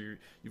cover, and so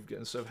you've got,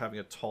 instead of having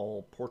a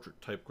tall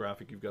portrait type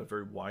graphic, you've got a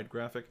very wide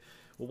graphic.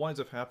 What winds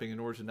up happening in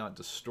order to not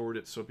distort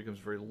it so it becomes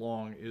very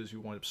long is you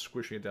wind up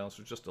squishing it down,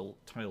 so just a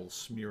tiny little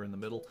smear in the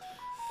middle.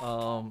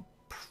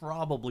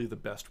 Probably the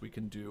best we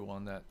can do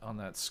on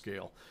that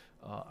scale.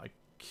 I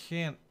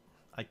can't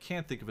I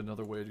can't think of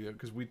another way to do it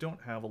because we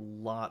don't have a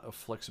lot of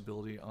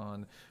flexibility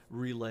on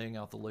relaying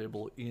out the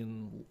label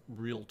in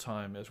real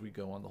time as we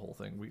go on the whole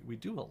thing. We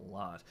do a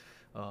lot.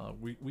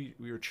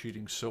 We are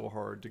cheating so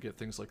hard to get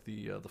things like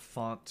the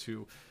font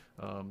to.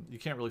 You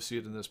can't really see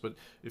it in this, but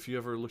if you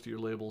ever looked at your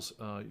labels,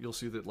 you'll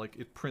see that like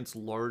it prints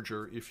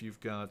larger if you've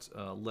got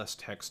less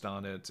text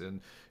on it,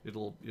 and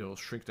it'll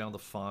shrink down the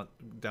font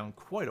down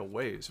quite a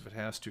ways if it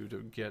has to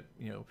get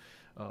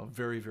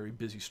very, very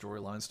busy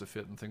storylines to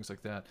fit and things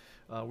like that.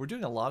 We're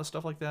doing a lot of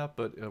stuff like that,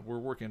 but we're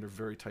working under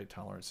very tight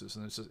tolerances,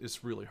 and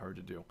it's really hard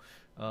to do.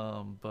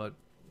 But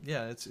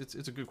yeah,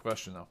 it's a good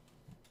question though.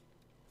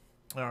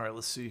 All right,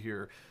 let's see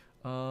here.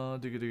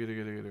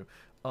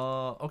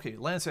 Okay,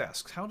 Lance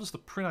asks, how does the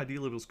print ID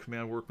labels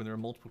command work when there are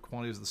multiple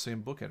quantities of the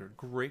same book entered?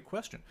 Great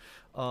question.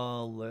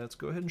 Let's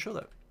go ahead and show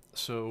that.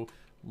 So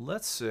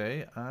let's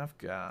say I've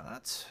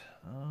got.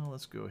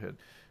 Let's go ahead.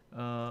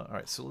 All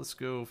right, so let's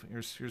go.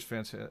 Here's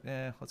fantastic.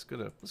 Let's go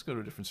to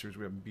a different series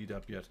we haven't beat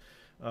up yet.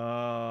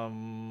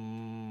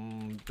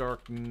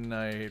 Dark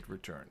Knight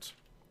Returns.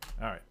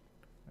 All right,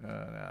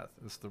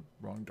 that's the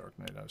wrong Dark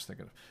Knight I was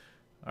thinking of.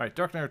 All right,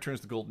 Dark Knight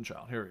Returns: The Golden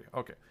Child. Here we go.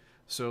 Okay,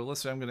 so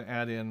let's say I'm going to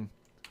add in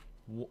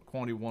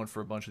quantity 1 for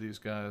a bunch of these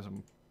guys.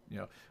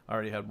 I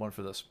already had 1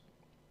 for this.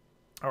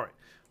 All right,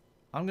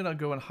 I'm going to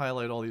go and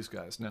highlight all these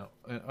guys. Now,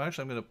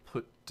 actually, I'm going to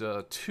put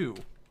 2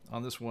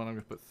 on this one. I'm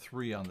going to put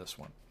 3 on this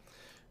one.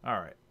 All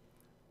right.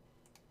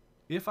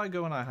 If I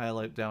go and I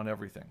highlight down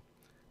everything,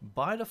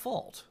 by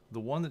default, the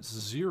one that's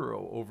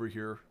 0 over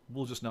here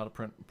will just not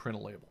print a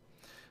label.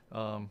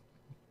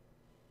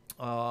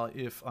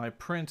 If I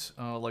print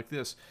like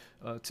this,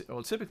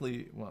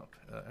 typically,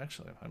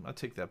 actually, I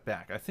take that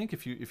back. I think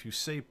if you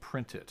say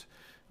print it,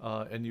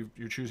 and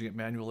you're choosing it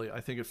manually,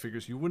 I think it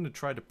figures you wouldn't have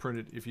tried to print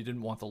it if you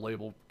didn't want the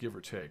label, give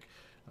or take.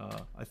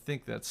 I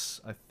think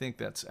that's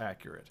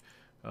accurate.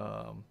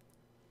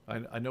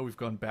 I know we've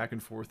gone back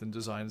and forth in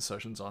design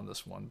sessions on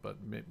this one, but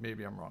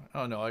maybe I'm wrong.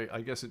 Oh no,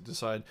 I guess it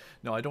decided.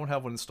 No, I don't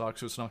have one in stock,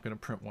 so it's not going to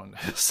print one.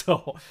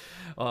 So,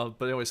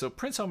 but anyway, so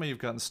prints how many you've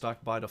got in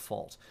stock by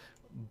default.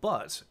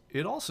 But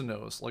it also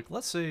knows, like,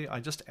 let's say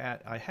I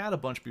had a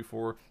bunch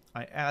before,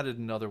 I added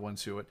another one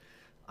to it.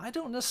 I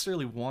don't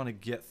necessarily want to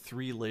get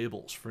 3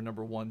 labels for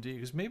number 1D,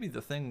 because maybe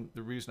the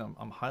reason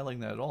I'm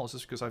highlighting that at all is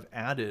just because I've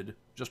added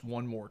just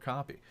 1 more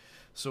copy.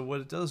 So what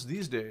it does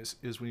these days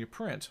is when you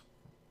print,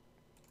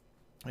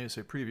 I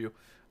say preview,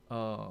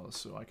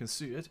 so I can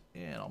see it,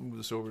 and I'll move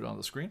this over on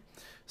the screen.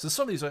 So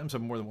some of these items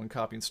have more than 1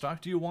 copy in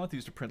stock. Do you want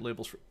these to print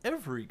labels for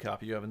every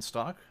copy you have in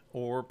stock?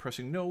 Or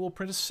pressing no will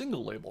print a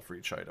single label for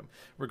each item,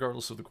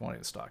 regardless of the quantity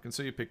in stock. And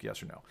so you pick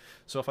yes or no.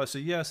 So if I say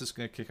yes, it's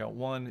going to kick out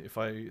 1. If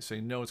I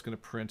say no, it's going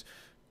to print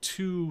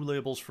 2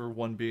 labels for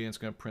 1B, and it's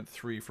going to print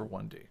 3 for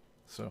 1D.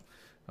 So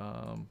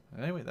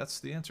anyway, that's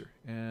the answer,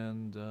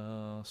 and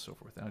so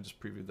forth. And I just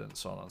previewed that and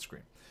saw it on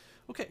screen.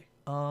 Okay,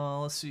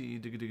 let's see.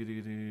 Whatever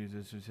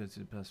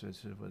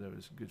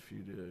is good for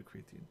you to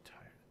create the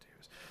entire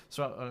database.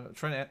 So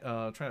trying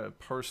to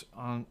parse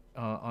on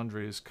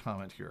Andre's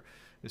comment here.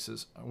 It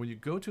says, when you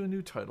go to a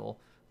new title,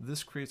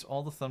 this creates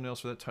all the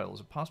thumbnails for that title. Is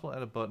it possible to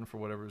add a button for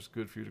whatever is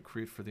good for you to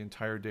create for the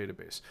entire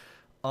database?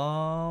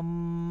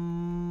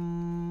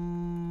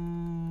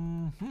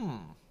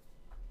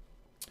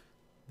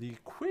 The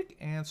quick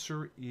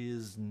answer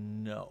is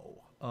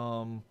no.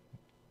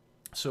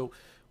 So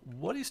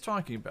what he's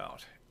talking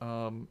about,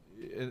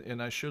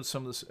 and I showed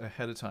some of this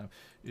ahead of time,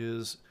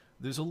 is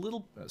there's a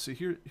little. So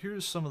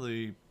here's some of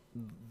the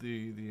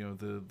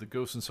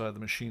ghosts inside the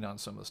machine on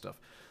some of the stuff.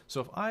 So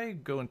if I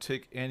go and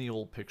take any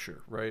old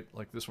picture, right,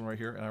 like this one right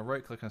here, and I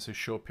right click and I say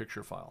show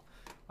picture file,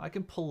 I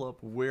can pull up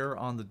where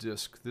on the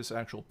disk this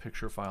actual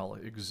picture file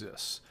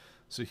exists.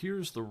 So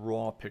here's the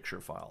raw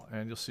picture file,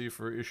 and you'll see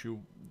for issue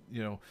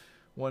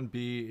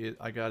 1B,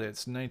 I got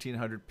it's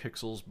 1900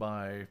 pixels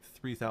by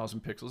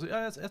 3000 pixels.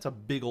 That's a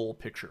big old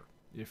picture,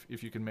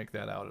 if you can make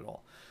that out at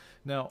all.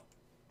 Now,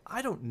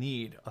 I don't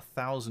need a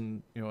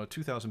 2000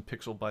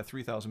 pixel by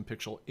 3000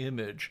 pixel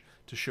image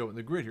to show it in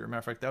the grid here. Matter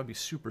of fact, that would be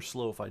super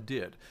slow if I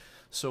did.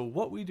 So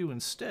what we do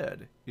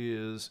instead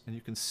is, and you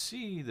can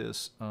see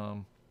this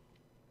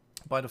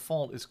by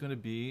default, it's going to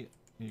be,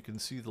 you can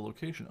see the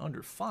location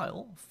under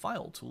File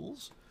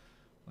Tools.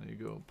 Let me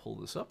go pull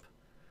this up.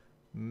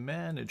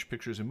 Manage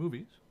Pictures and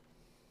Movies.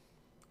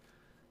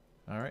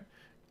 All right.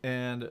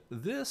 And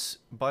this,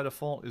 by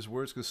default, is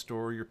where it's going to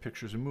store your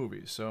pictures and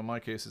movies. So in my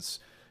case, it's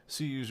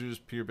C users,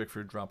 Peter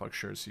Bickford, Dropbox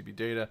shared CB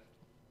data.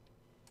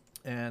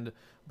 And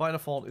by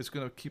default, it's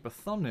going to keep a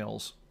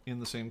thumbnails in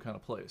the same kind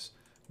of place.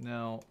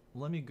 Now,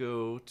 let me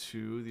go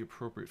to the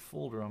appropriate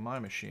folder on my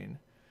machine.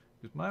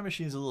 Because my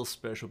machine's a little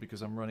special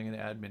because I'm running an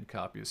admin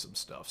copy of some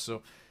stuff.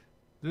 So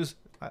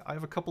I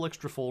have a couple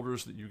extra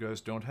folders that you guys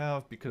don't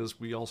have, because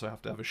we also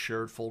have to have a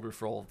shared folder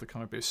for all of the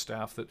ComicBase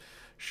staff that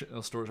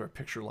stores our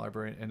picture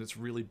library, and it's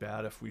really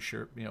bad if we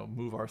share,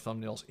 move our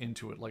thumbnails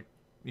into it like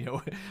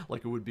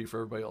it would be for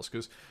everybody else,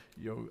 because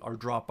our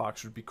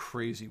Dropbox would be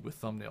crazy with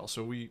thumbnails.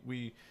 So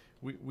we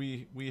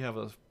we have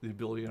the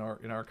ability in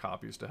our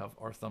copies to have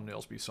our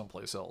thumbnails be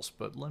someplace else.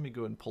 But let me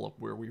go ahead and pull up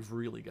where we've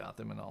really got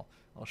them, and I'll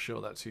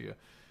show that to you.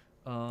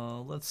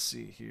 Let's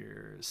see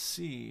here.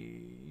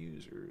 See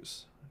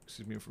users.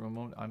 Excuse me for a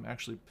moment. I'm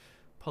actually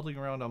puddling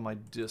around on my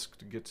disk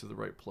to get to the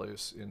right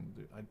place.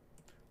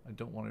 I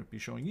don't want to be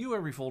showing you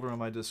every folder on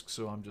my disk,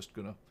 so I'm just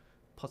gonna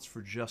putz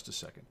for just a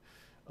second.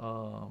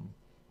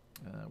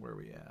 Where are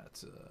we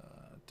at?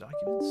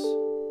 Documents.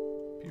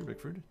 Peter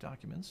Bickford.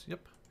 Documents.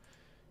 Yep.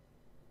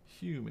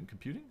 Human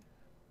computing.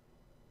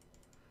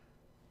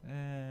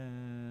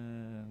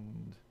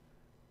 And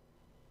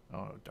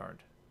oh darn.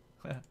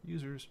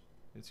 Users.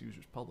 It's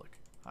users public.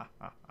 Ha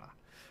ha ha.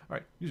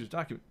 Alright, users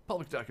document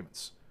public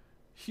documents.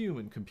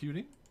 Human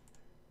computing.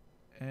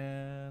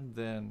 And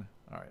then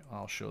alright,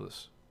 I'll show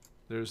this.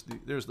 There's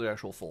the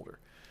actual folder.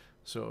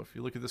 So if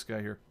you look at this guy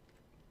here,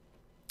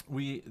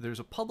 there's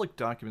a public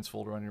documents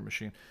folder on your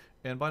machine,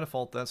 and by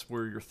default that's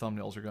where your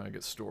thumbnails are going to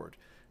get stored.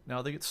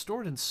 Now they get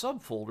stored in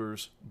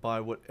subfolders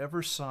by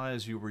whatever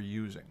size you were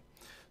using.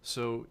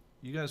 So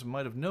you guys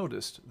might have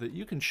noticed that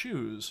you can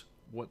choose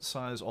what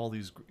size all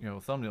these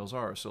thumbnails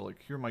are. So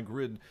like here my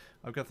grid,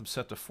 I've got them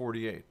set to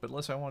 48, but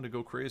unless I want to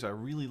go crazy, I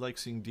really like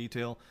seeing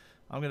detail,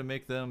 I'm going to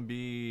make them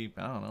be,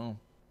 I don't know,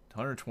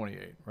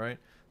 128, right?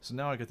 So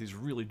now I got these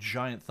really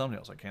giant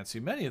thumbnails. I can't see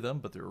many of them,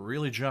 but they're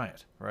really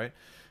giant, right?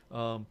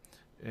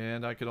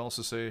 And I could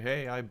also say,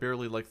 hey, I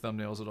barely like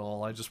thumbnails at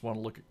all. I just want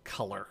to look at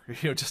color,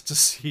 just to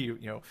see,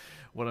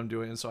 what I'm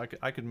doing. And so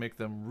I could make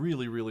them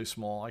really, really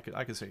small. I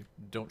could say,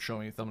 don't show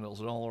me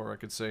thumbnails at all, or I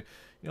could say,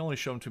 only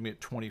show them to me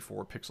at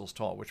 24 pixels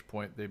tall, at which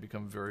point they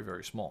become very,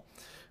 very small.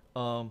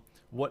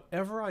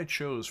 Whatever I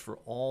chose for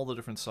all the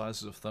different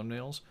sizes of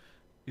thumbnails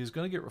is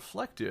going to get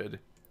reflected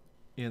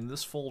in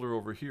this folder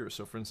over here.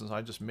 So for instance,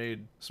 I just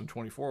made some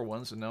 24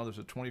 ones, and now there's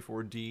a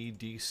 24D,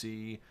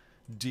 DC,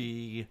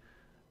 D,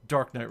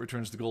 Dark Knight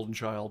Returns the Golden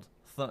Child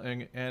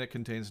thing, and it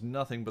contains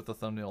nothing but the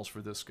thumbnails for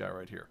this guy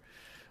right here.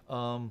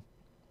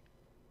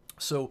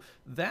 So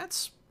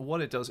that's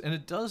what it does, and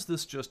it does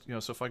this just,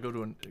 so if I go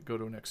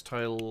to next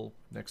title,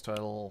 next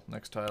title,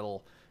 next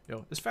title,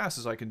 as fast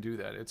as I can do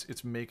that,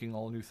 it's making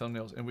all new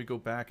thumbnails, and we go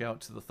back out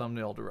to the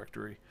thumbnail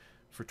directory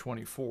for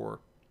 24.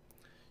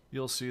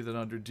 You'll see that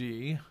under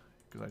D,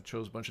 because I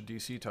chose a bunch of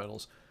DC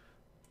titles,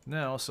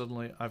 now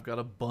suddenly I've got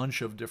a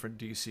bunch of different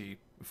DC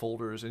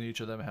folders, and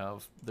each of them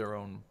have their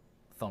own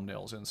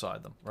thumbnails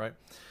inside them, right?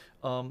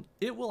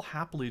 It will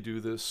happily do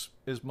this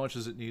as much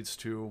as it needs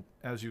to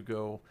as you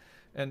go.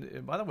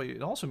 And by the way,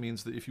 it also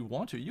means that if you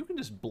want to, you can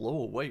just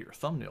blow away your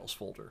thumbnails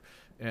folder,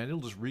 and it'll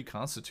just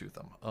reconstitute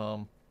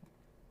them.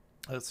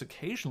 It's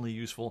occasionally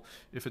useful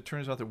if it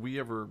turns out that we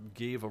ever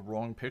gave a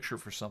wrong picture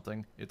for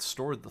something, it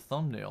stored the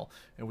thumbnail,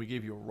 and we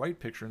gave you a right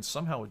picture, and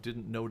somehow it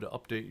didn't know to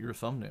update your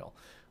thumbnail.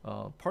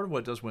 Part of what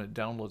it does when it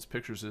downloads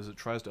pictures is it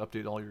tries to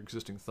update all your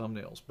existing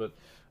thumbnails, but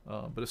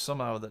if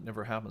somehow that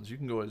never happens, you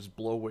can go ahead and just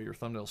blow away your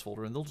thumbnails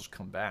folder, and they'll just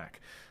come back.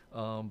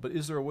 But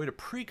is there a way to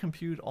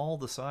pre-compute all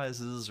the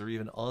sizes, or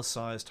even a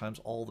size times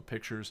all the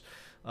pictures?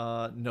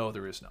 No,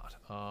 there is not.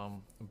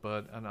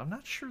 And I'm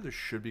not sure there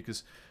should be,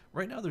 because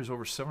right now there's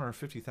over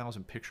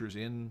 750,000 pictures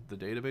in the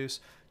database.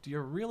 Do you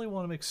really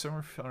want to make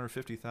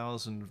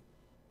 750,000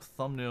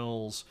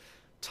 thumbnails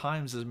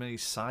times as many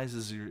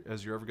sizes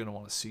as you're ever going to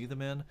want to see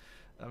them in?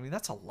 I mean,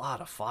 that's a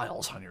lot of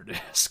files on your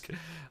disk, and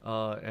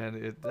I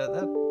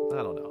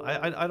don't know.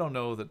 I don't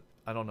know that.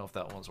 I don't know if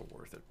that one's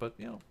worth it, but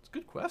it's a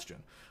good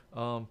question.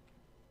 All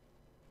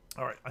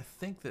right, I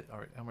think that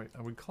are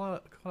we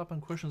caught up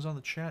on questions on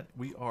the chat?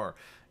 We are,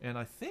 and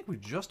I think we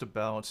just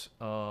about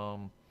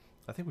gone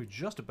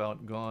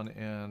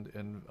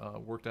and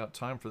worked out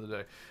time for the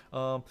day.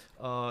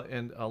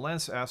 And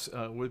Lance asks,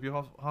 would it be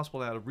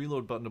possible to add a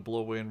reload button to blow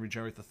away and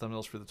regenerate the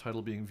thumbnails for the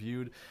title being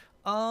viewed?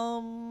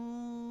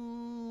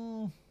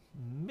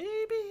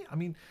 Maybe. I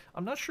mean,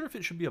 I'm not sure if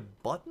it should be a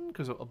button,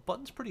 because a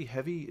button's pretty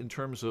heavy in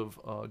terms of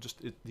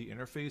the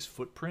interface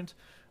footprint.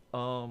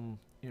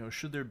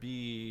 Should there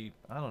be,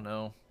 I don't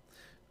know,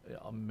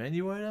 a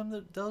menu item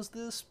that does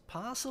this?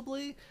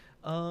 Possibly.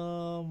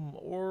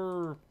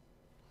 Or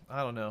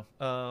I don't know.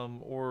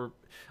 Or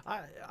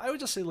I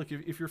would just say, look,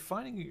 if you're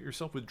finding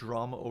yourself with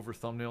drama over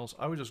thumbnails,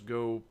 I would just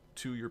go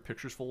to your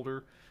pictures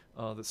folder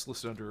that's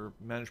listed under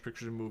Manage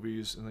Pictures and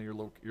Movies, and then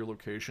your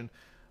location.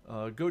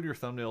 Go to your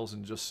thumbnails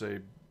and just say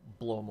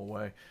blow them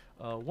away.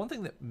 One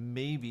thing that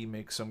maybe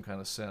makes some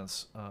kind of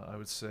sense, I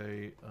would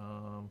say,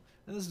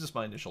 and this is just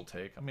my initial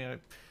take. I mean,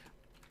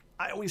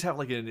 I always have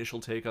like an initial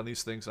take on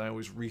these things. And I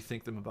always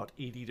rethink them about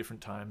 80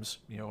 different times,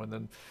 and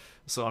then,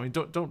 so I mean,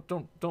 don't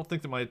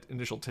think that my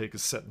initial take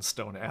is set in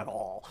stone at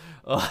all.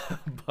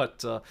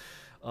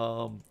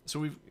 So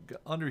we've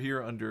got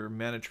under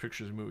Manage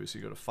Pictures and Movies. So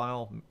you go to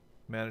File,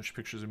 Manage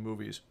Pictures and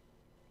Movies.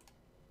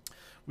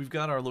 We've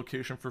got our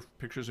location for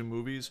pictures and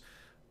movies.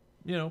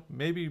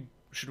 Maybe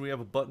should we have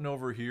a button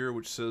over here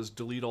which says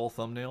delete all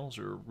thumbnails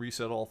or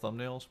reset all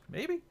thumbnails?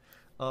 Maybe.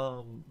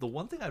 The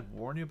one thing I'd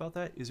warn you about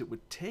that is it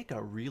would take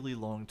a really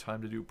long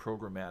time to do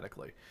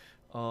programmatically.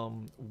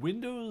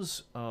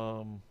 Windows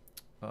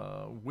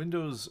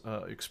Windows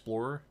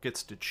Explorer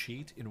gets to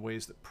cheat in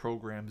ways that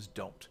programs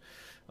don't.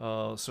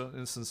 So, for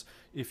instance,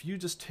 if you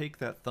just take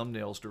that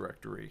thumbnails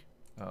directory,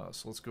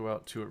 so let's go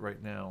out to it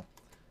right now.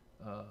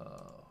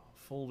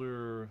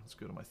 Folder, let's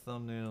go to my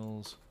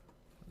thumbnails.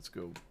 Let's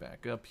go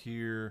back up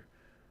here.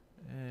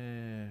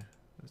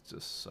 Let's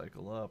just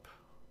cycle up.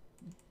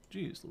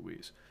 Jeez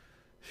Louise.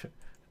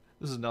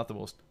 This is not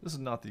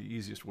the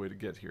easiest way to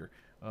get here.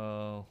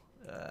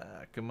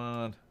 Come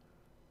on.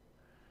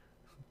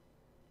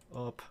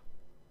 Up.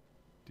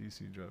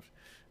 DC drive.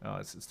 Oh,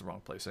 it's the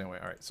wrong place anyway.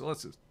 All right, so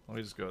let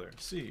me just go there.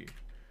 C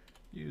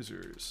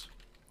users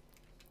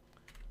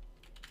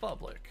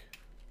public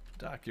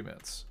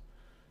documents.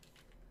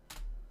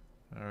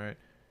 All right.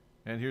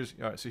 And here's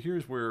so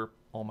here's where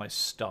all my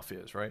stuff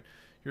is, right?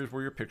 Here's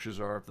where your pictures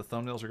are. The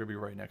thumbnails are going to be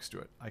right next to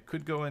it. I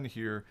could go in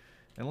here,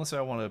 and let's say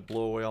I want to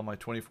blow away all my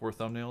 24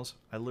 thumbnails.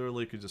 I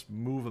literally could just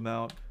move them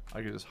out.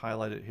 I could just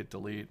highlight it, hit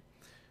delete,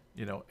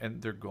 you know,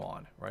 and they're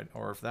gone, right?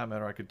 Or if that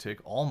matter, I could take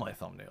all my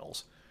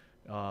thumbnails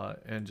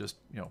and just,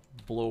 you know,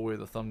 blow away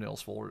the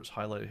thumbnails folders,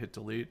 highlight it, hit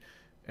delete,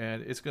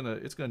 and it's gonna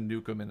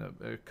nuke them in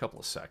a couple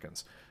of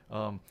seconds.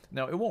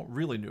 Now it won't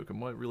really nuke them.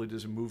 What it really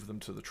does is move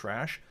them to the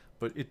trash,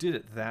 but it did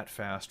it that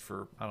fast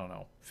for, I don't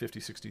know, 50,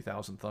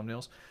 60,000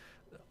 thumbnails.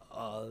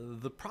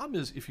 The problem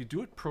is if you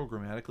do it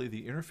programmatically,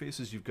 the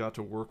interfaces you've got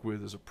to work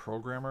with as a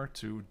programmer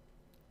to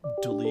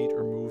delete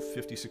or move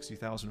 50,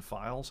 60,000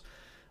 files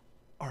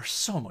are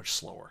so much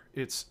slower.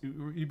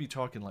 You'd be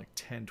talking like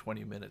 10,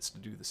 20 minutes to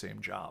do the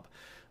same job.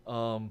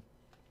 And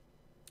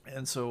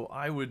so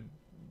I would,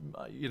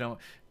 you know,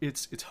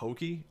 it's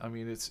hokey. I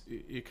mean,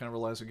 it kind of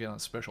relies again on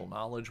special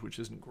knowledge, which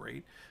isn't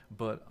great.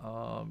 But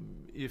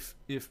if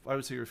I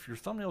would say if your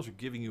thumbnails are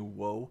giving you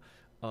woe,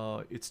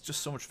 it's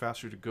just so much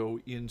faster to go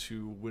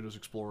into Windows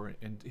Explorer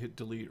and hit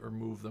delete or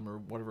move them or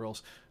whatever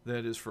else than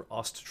it is for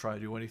us to try to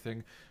do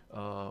anything.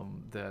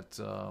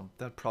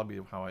 That probably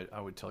how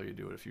I would tell you to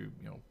do it. If you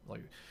know,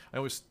 like, I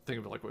always think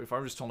of it like, if I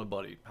was just telling my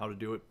buddy how to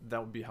do it, that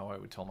would be how I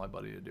would tell my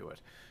buddy to do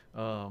it.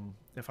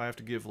 If I have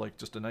to give like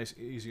just a nice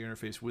easy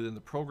interface within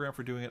the program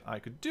for doing it, I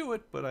could do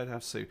it, but I'd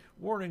have to say,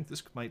 warning,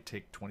 this might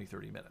take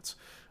 20-30 minutes,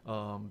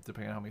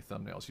 depending on how many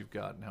thumbnails you've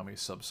got and how many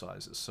sub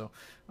sizes. So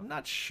I'm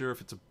not sure if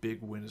it's a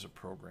big win as a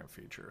program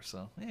feature.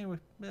 So anyway,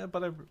 yeah,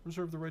 but I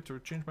reserve the right to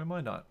change my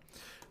mind on it.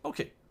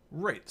 Okay,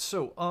 right.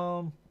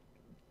 So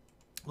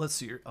let's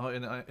see here.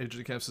 And Edge of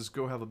the Camp says,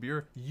 go have a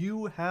beer.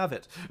 You have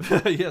it.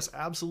 Yes,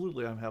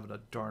 absolutely. I'm having a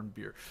darn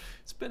beer.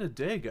 It's been a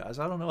day, guys.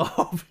 I don't know.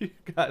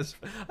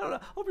 I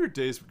hope your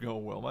day's been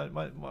going well.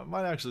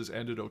 Mine actually has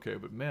ended okay,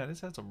 but man,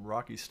 it's had some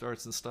rocky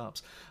starts and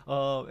stops.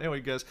 Anyway,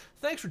 guys,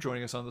 thanks for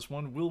joining us on this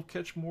one. We'll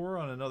catch more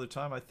on another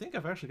time. I think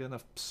I've actually got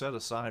enough set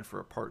aside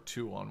for a part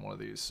 2 on one of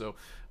these, so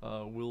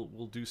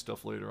we'll do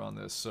stuff later on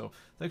this. So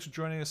thanks for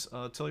joining us.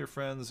 Tell your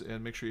friends,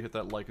 and make sure you hit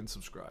that like and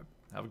subscribe.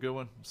 Have a good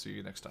one. See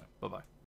you next time. Bye-bye.